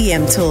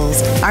HCM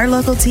tools, our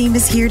local team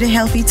is here to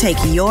help you take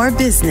your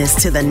business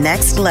to the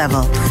next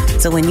level.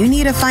 So when you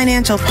need a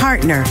financial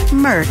partner,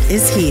 Merc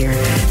is here.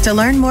 To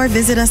learn more,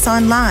 visit us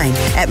online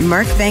at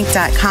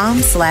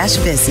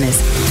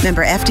mercbank.com/business.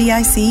 Member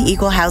FDIC,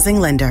 Equal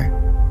Housing Lender.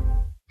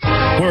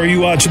 Where are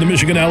you watching the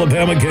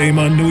Michigan-Alabama game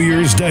on New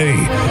Year's Day?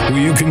 Where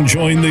you can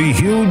join the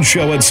huge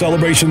show at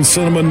Celebration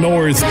Cinema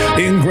North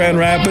in Grand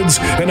Rapids,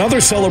 and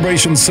other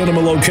Celebration Cinema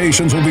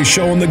locations will be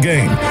showing the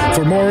game.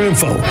 For more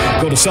info,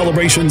 go to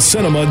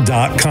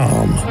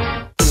celebrationcinema.com.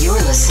 You're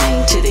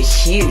listening to The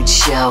Huge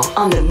Show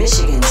on the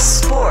Michigan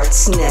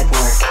Sports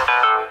Network.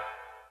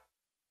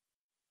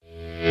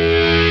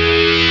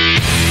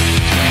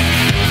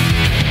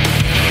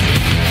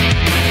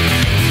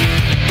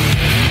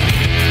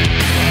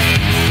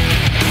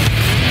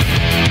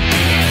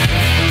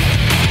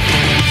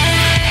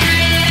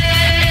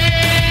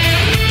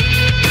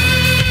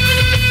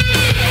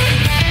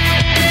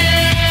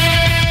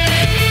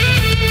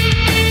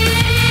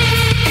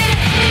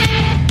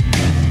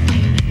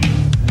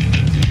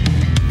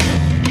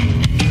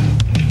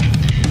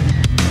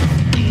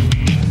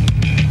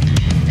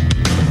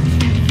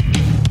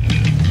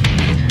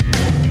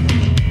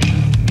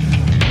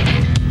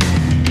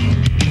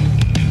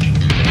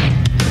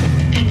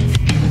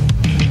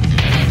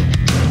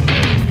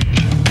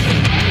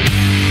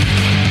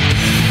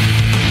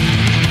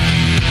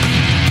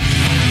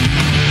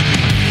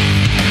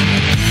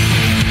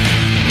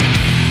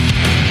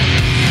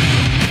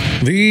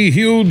 The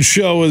Huge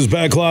Show is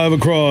back live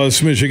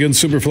across Michigan.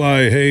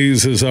 Superfly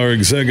Hayes is our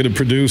executive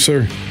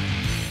producer.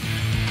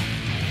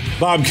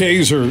 Bob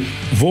Kaiser,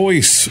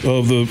 voice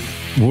of the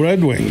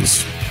Red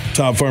Wings,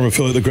 top farm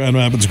affiliate, the Grand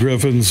Rapids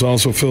Griffins,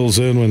 also fills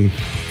in when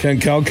Ken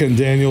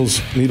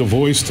Daniels need a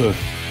voice to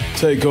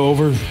take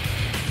over.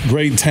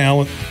 Great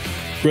talent.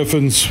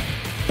 Griffins,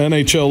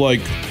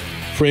 NHL-like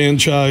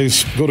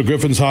franchise. Go to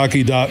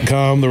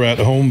griffinshockey.com. They're at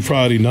home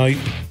Friday night.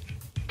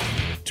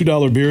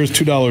 $2 beers,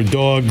 $2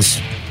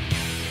 dogs.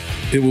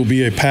 It will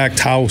be a packed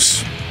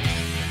house.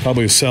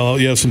 Probably a sellout.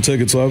 You have some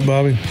tickets left,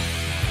 Bobby?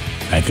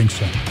 I think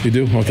so. You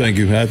do? Oh, thank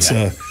you. That's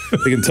you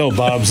can tell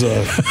Bob's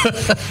wearing.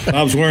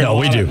 No,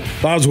 we do.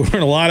 Bob's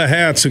wearing a lot of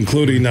hats,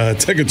 including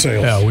ticket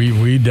sales. Yeah,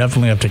 we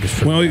definitely have tickets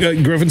for. Well, you got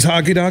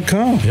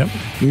griffinshockey.com. Yep.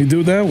 You do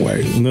it that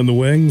way, and then the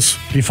Wings.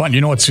 Be fun. You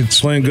know, it's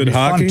playing good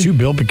hockey fun too,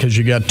 Bill, because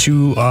you got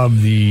two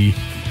of the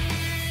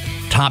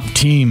top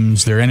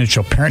teams. Their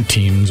NHL parent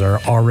teams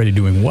are already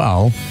doing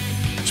well,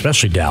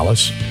 especially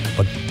Dallas.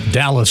 But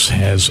Dallas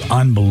has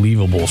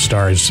unbelievable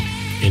stars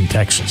in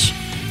Texas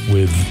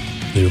with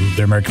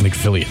their American League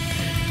affiliate.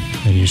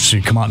 And you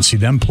come out and see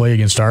them play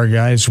against our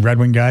guys, Red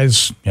Wing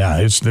guys. Yeah,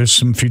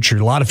 there's a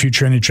lot of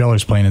future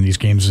NHLers playing in these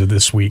games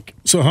this week.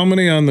 So how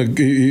many on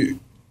the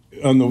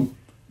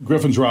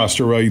Griffins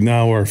roster right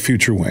now are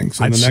future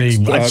Wings? I'd say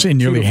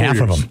nearly half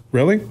of them.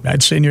 Really?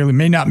 I'd say nearly.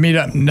 May not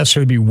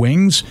necessarily be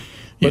Wings.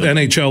 But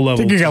NHL level. I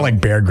think you got like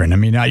Berggren. I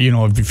mean,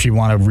 if you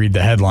want to read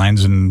the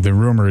headlines and the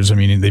rumors, I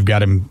mean, they've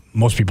got him.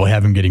 Most people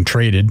have him getting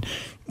traded,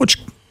 which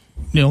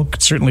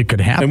certainly could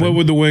happen. And what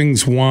would the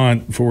Wings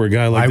want for a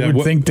guy like that? I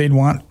would think they'd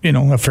want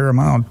a fair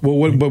amount.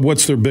 Well, but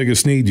what's their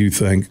biggest need? You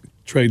think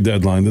trade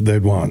deadline that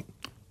they'd want?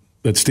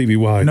 That's Stevie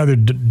Y. Another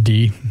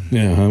D.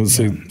 Yeah, I would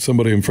say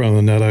somebody in front of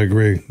the net. I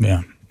agree.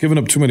 Yeah, giving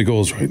up too many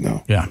goals right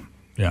now. Yeah.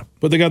 Yeah.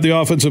 But they got the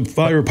offensive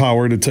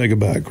firepower to take it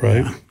back,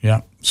 right?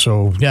 Yeah.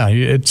 So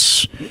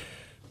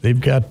they've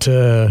got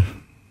some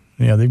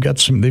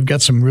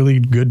really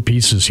good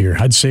pieces here.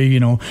 I'd say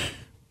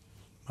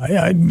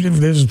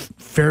there's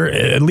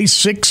at least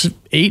 6,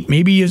 8,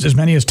 maybe as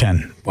many as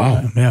 10.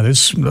 Wow.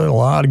 There's a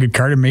lot of good.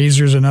 Carter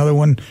Mazur's another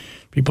one.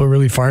 People are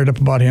really fired up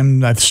about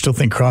him. I still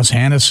think Cross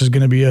Hannes is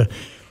going to be an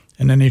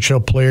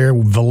NHL player.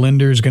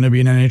 Valinder is going to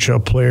be an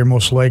NHL player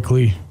most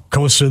likely.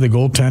 Kosa, the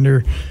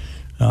goaltender,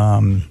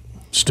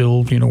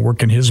 still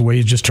working his way.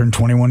 He's just turned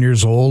 21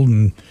 years old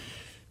and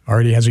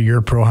already has a year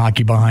of pro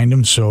hockey behind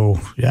him. So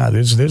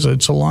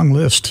it's a long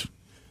list.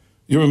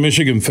 You're a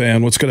Michigan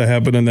fan. What's going to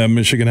happen in that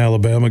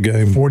Michigan-Alabama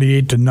game?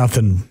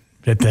 48-0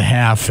 at the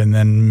half, and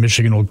then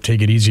Michigan will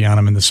take it easy on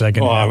them in the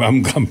second.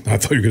 I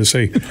thought you were going to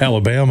say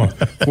Alabama,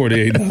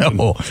 48-0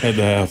 No. at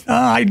the half.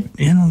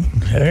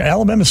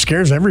 Alabama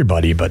scares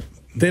everybody, but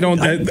they don't.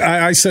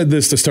 I said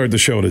this to start the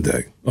show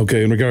today.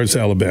 Okay, in regards to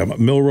Alabama,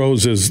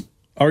 Milrose is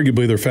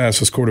arguably their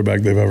fastest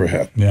quarterback they've ever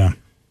had. Yeah,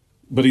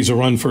 but he's a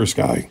run-first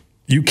guy.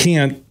 You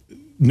can't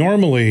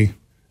normally.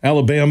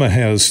 Alabama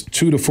has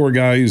 2 to 4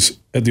 guys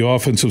at the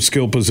offensive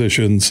skill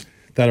positions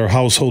that are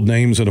household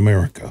names in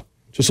America.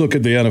 Just look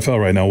at the NFL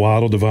right now.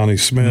 Waddle, Devontae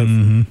Smith,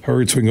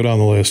 Hurts. We can go down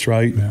the list,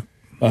 right? Yeah.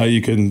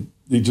 You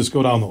just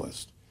go down the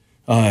list.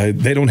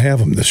 They don't have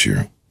them this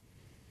year.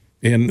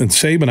 And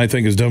Saban, I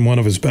think, has done one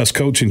of his best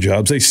coaching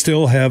jobs. They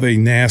still have a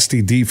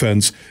nasty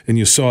defense, and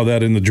you saw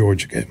that in the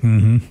Georgia game.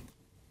 Mm-hmm.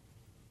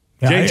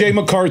 Yeah, J.J.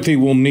 McCarthy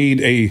will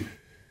need a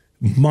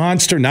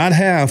monster, not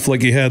half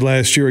like he had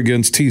last year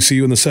against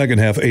TCU in the second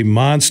half, a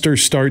monster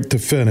start to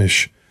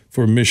finish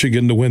for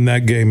Michigan to win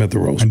that game at the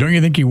Rose Bowl. And don't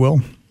you think he will?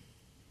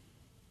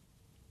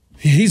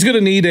 He's going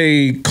to need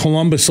a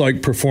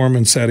Columbus-like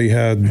performance that he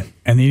had.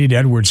 And they need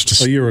Edwards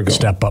to a year ago.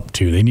 Step up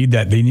too. They need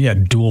that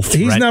dual threat.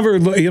 He's never,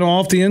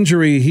 off the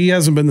injury, he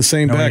hasn't been the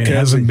same back. He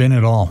hasn't been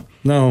at all.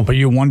 No. But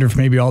you wonder if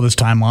maybe all this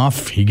time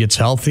off, he gets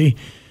healthy.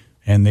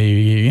 And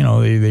they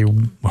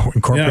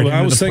incorporate him.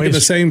 I was thinking the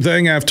same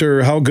thing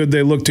after how good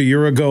they looked a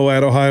year ago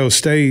at Ohio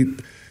State.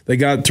 They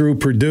got through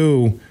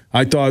Purdue.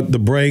 I thought the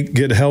break,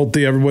 get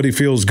healthy, everybody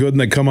feels good, and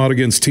they come out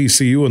against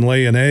TCU and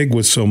lay an egg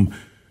with some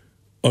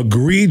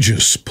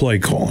egregious play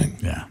calling.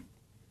 Yeah.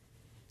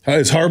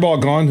 Is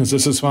Harbaugh gone? Is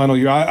this his final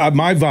year?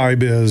 My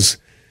vibe is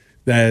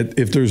that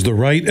if there's the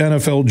right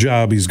NFL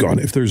job, he's gone.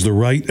 If there's the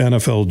right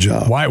NFL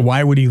job.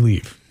 Why would he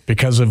leave?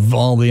 Because of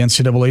all the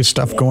NCAA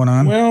stuff going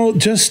on? Well,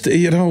 just,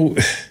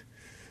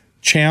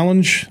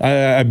 challenge.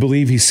 I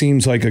believe he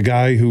seems like a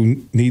guy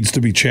who needs to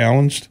be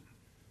challenged.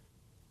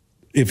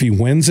 If he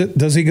wins it,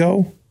 does he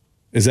go?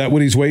 Is that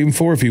what he's waiting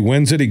for? If he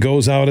wins it, he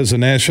goes out as a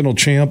national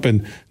champ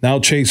and now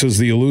chases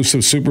the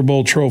elusive Super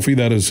Bowl trophy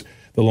that is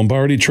the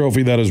Lombardi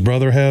trophy that his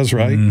brother has,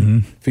 right?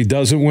 Mm-hmm. If he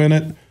doesn't win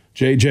it,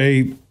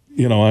 JJ,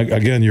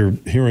 again, you're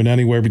hearing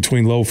anywhere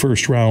between low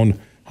first round,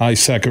 high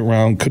second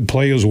round, could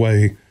play his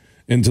way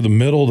into the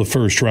middle of the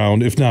first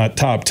round, if not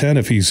top 10,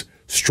 if he's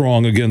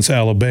strong against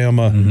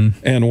Alabama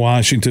and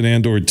Washington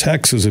and/or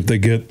Texas if they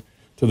get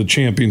to the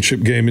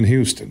championship game in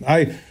Houston.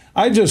 I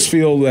just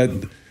feel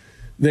that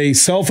they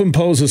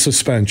self-impose a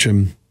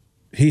suspension.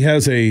 He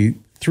has a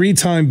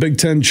 3-time Big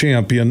Ten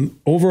champion,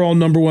 overall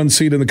number 1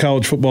 seed in the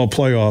college football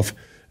playoff,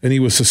 and he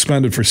was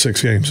suspended for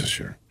 6 games this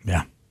year.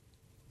 Yeah.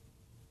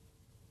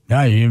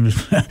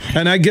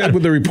 And I get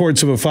with the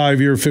reports of a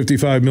 5-year,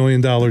 $55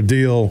 million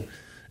deal,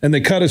 and they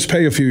cut his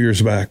pay a few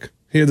years back.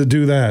 He had to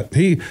do that.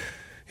 He,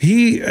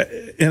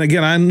 and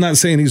again, I'm not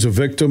saying he's a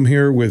victim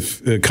here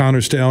with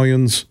Connor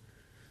Stallions,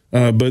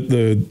 but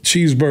the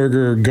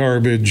cheeseburger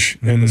garbage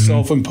and the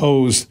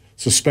self-imposed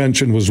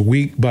suspension was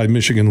weak by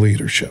Michigan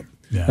leadership.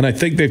 Yeah. And I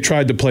think they've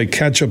tried to play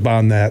catch-up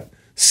on that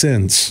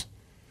since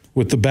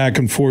with the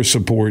back-and-forth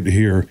support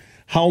here.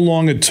 How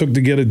long it took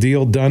to get a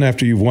deal done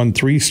after you've won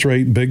 3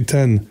 straight Big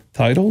Ten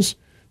titles,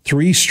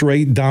 3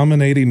 straight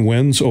dominating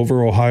wins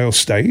over Ohio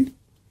State.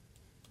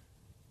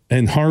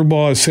 And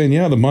Harbaugh is saying,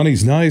 the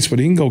money's nice, but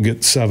he can go get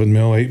 $7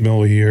 million, $8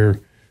 million a year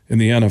in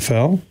the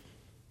NFL.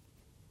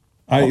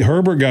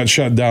 Herbert got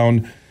shut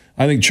down.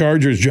 I think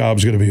Chargers'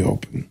 job's going to be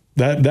open.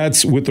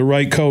 That's with the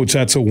right coach,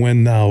 that's a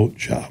win-now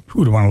job. Who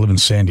would want to live in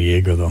San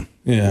Diego, though?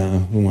 Yeah,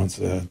 who wants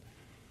that?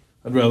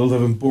 I'd rather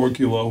live in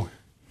Borculo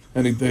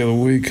any day of the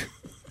week.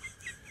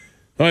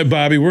 All right,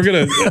 Bobby,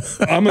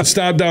 I'm gonna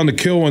stop down to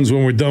Kilwins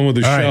when we're done with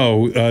the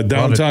show. Right.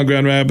 Downtown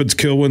Grand Rapids,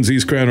 Kilwins,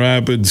 East Grand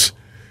Rapids.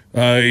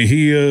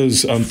 He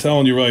is, I'm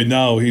telling you right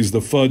now, he's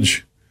the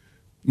fudge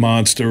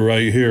monster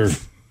right here.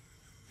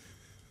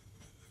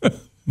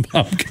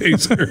 Bob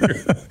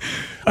Kaiser.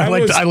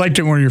 I liked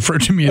it when you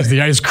referred to me as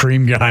the ice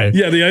cream guy.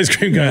 Yeah, the ice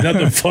cream guy, not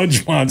the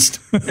fudge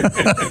monster.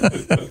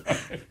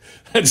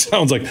 That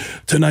sounds like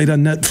tonight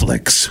on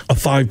Netflix, a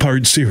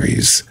 5-part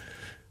series,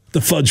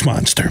 The Fudge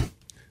Monster.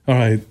 All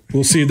right,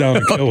 we'll see you down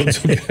at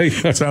Kilwins.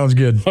 Okay. Sounds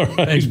good. All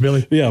right. Thanks,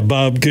 Billy. Yeah,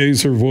 Bob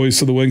Kaiser,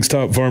 voice of the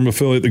Wingstop Farm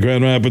affiliate, the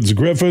Grand Rapids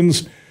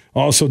Griffins,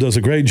 also does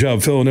a great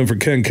job filling in for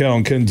Ken Cal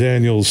and Ken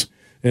Daniels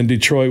in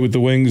Detroit with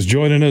the Wings,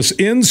 joining us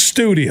in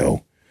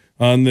studio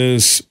on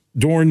this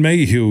Dorn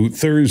Mayhew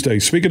Thursday.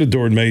 Speaking of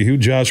Dorn Mayhew,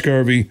 Josh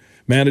Garvey,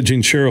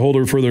 managing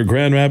shareholder for their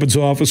Grand Rapids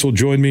office, will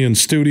join me in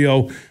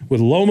studio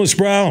with Lomas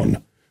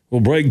Brown.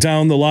 We'll break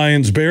down the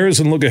Lions-Bears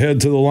and look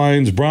ahead to the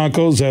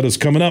Lions-Broncos. That is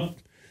coming up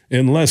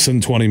in less than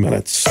 20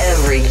 minutes.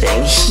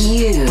 Everything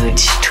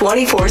huge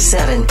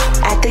 24/7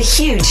 at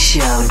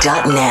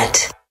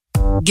thehugeshow.net.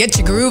 Get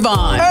your groove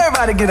on.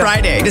 Everybody get up.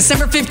 Friday,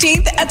 December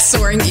 15th at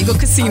Soaring Eagle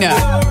Casino.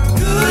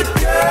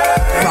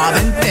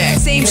 Robin Thicke.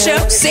 Same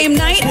show, same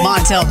night,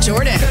 Montel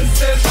Jordan.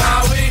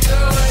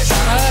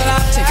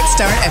 Tickets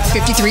start at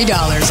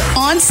 $53.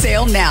 On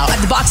sale now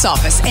at the box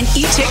office and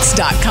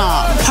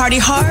etix.com. Party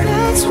hard.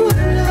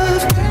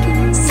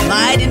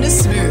 Slide into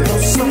smooth.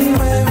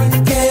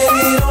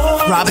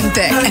 Robin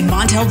Thicke and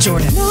Montel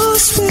Jordan.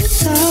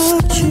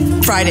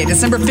 Friday,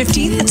 December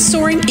 15th at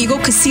Soaring Eagle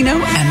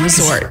Casino and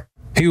Resort.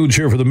 Huge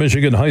here for the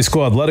Michigan High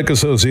School Athletic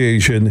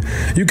Association.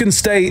 You can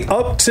stay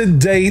up to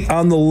date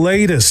on the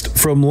latest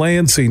from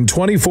Lansing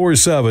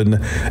 24/7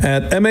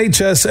 at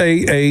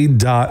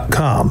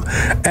MHSAA.com,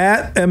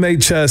 at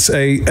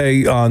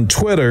MHSAA on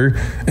Twitter,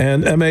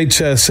 and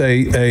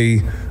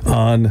MHSAA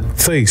on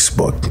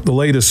Facebook. The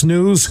latest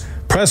news,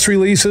 press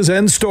releases,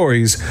 and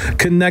stories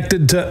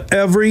connected to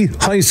every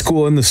high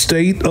school in the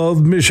state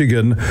of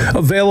Michigan,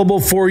 available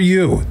for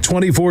you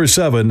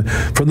 24/7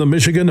 from the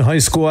Michigan High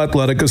School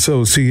Athletic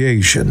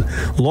Association.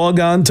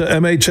 Log on to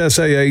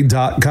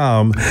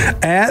MHSAA.com,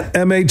 at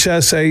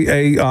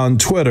MHSAA on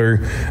Twitter,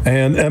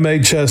 and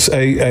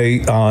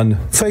MHSAA on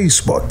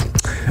Facebook.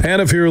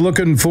 And if you're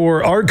looking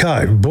for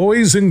archive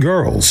boys and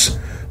girls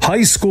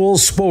high school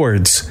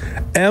sports,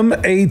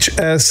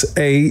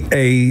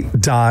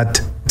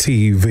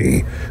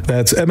 MHSAA.TV.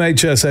 That's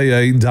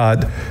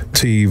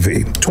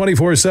MHSAA.TV.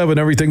 24/7,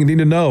 everything you need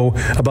to know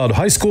about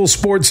high school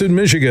sports in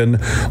Michigan.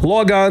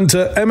 Log on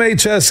to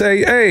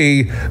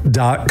MHSAA.com.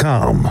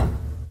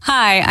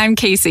 Hi, I'm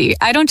Casey.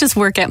 I don't just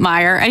work at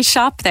Meijer, I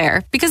shop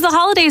there. Because the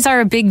holidays are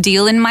a big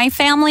deal in my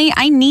family,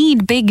 I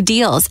need big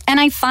deals. And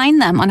I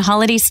find them on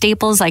holiday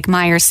staples like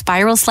Meijer's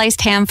Spiral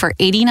Sliced Ham for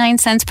 89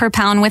 cents per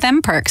pound with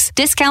M-Perks.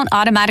 Discount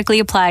automatically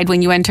applied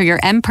when you enter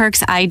your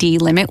M-Perks ID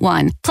Limit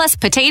 1. Plus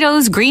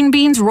potatoes, green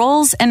beans,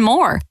 rolls, and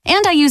more.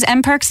 And I use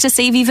M-Perks to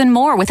save even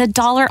more with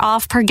 $1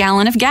 off per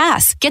gallon of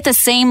gas. Get the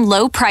same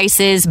low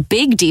prices,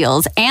 big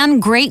deals,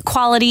 and great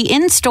quality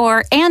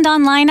in-store and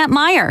online at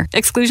Meijer.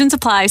 Exclusions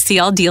apply. See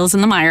all deals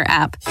in the Meijer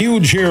app.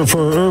 Huge here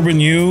for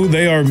Urban U.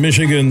 They are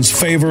Michigan's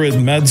favorite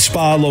med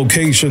spa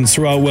locations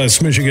throughout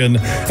West Michigan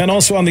and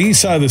also on the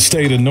east side of the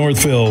state in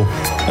Northville.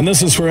 And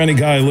this is for any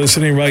guy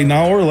listening right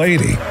now or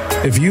lady.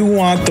 If you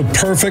want the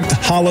perfect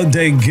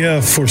holiday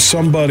gift for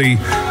somebody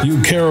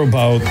you care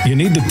about, you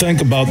need to think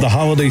about the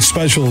holiday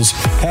specials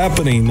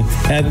happening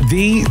at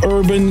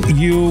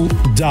theurbanu.com.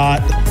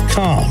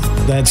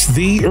 That's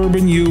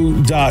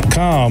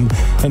theurbanu.com.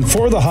 And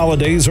for the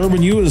holidays,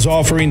 Urban U is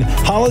offering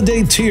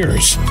holiday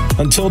tiers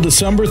until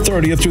December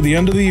 30th through the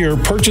end of the year.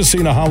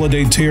 Purchasing a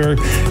holiday tier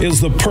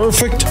is the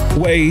perfect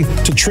way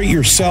to treat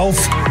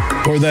yourself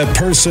or that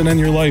person in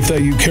your life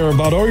that you care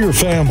about or your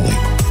family.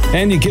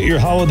 And you get your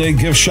holiday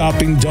gift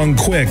shopping done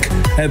quick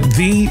at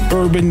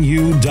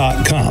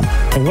theurbanu.com.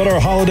 And what are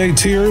holiday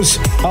tiers?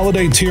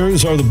 Holiday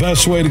tiers are the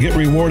best way to get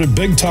rewarded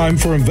big time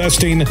for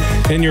investing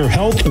in your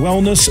health,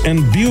 wellness,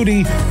 and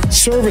beauty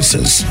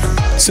services.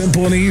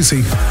 Simple and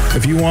easy.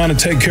 If you want to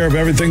take care of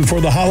everything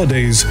for the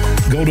holidays,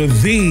 go to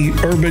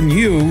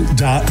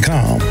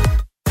theurbanu.com.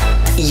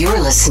 You're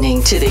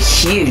listening to The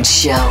Huge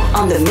Show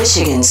on the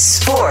Michigan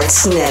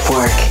Sports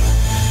Network.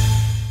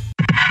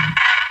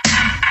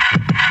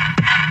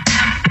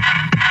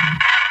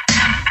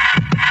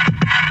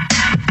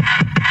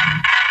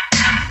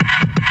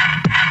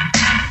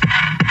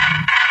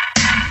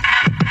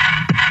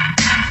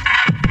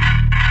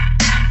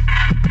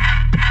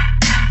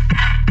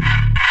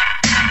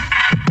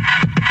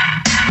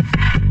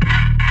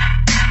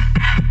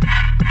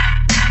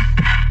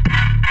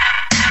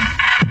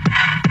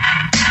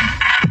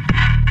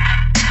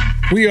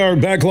 We are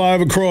back live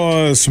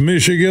across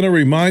Michigan. A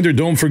reminder,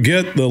 don't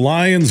forget the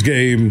Lions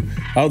game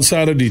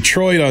outside of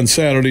Detroit on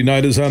Saturday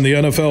night is on the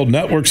NFL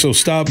Network, so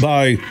stop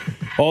by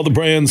all the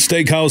Brands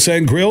Steakhouse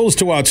and Grills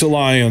to watch the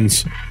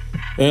Lions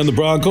and the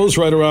Broncos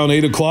right around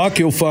 8 o'clock.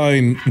 You'll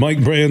find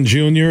Mike Brand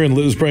Jr. and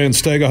Liz Brand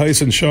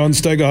Stegaheis and Sean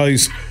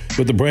Stegaheis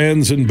with the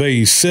Brands in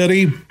Bay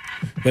City.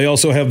 They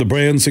also have the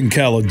Brands in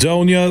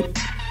Caledonia.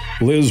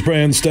 Liz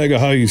Brand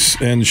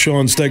Stegaheis and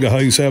Sean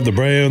Stegaheis have the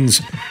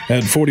Brands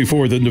at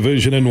 44th and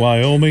Division in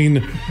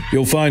Wyoming.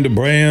 You'll find the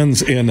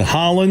Brands in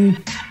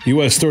Holland,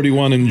 US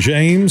 31 in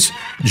James,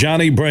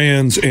 Johnny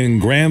Brands in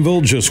Granville,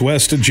 just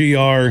west of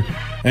GR,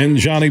 and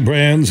Johnny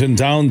Brands in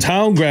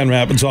downtown Grand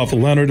Rapids off of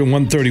Leonard and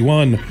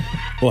 131.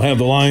 We'll have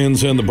the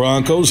Lions and the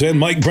Broncos, and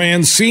Mike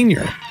Brand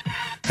Sr.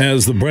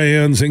 has the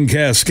Brands in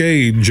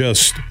Cascade,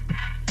 just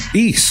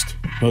east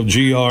of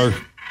GR.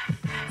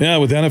 Yeah,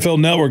 with NFL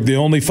Network, the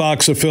only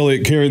Fox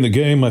affiliate carrying the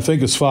game, I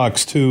think, is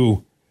Fox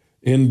 2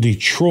 in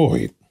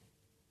Detroit.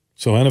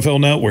 So NFL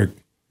Network,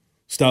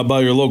 stop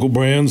by your local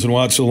Brands and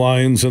watch the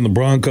Lions and the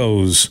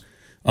Broncos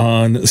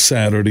on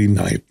Saturday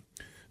night.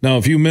 Now,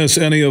 if you miss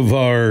any of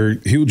our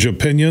huge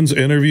opinions,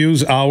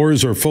 interviews,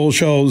 hours, or full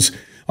shows,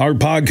 our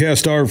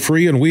podcasts are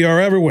free and we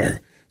are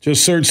everywhere.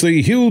 Just search The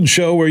Huge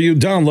Show where you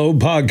download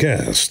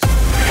podcasts.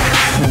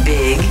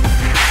 Big,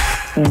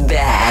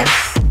 bad,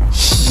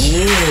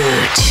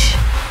 huge.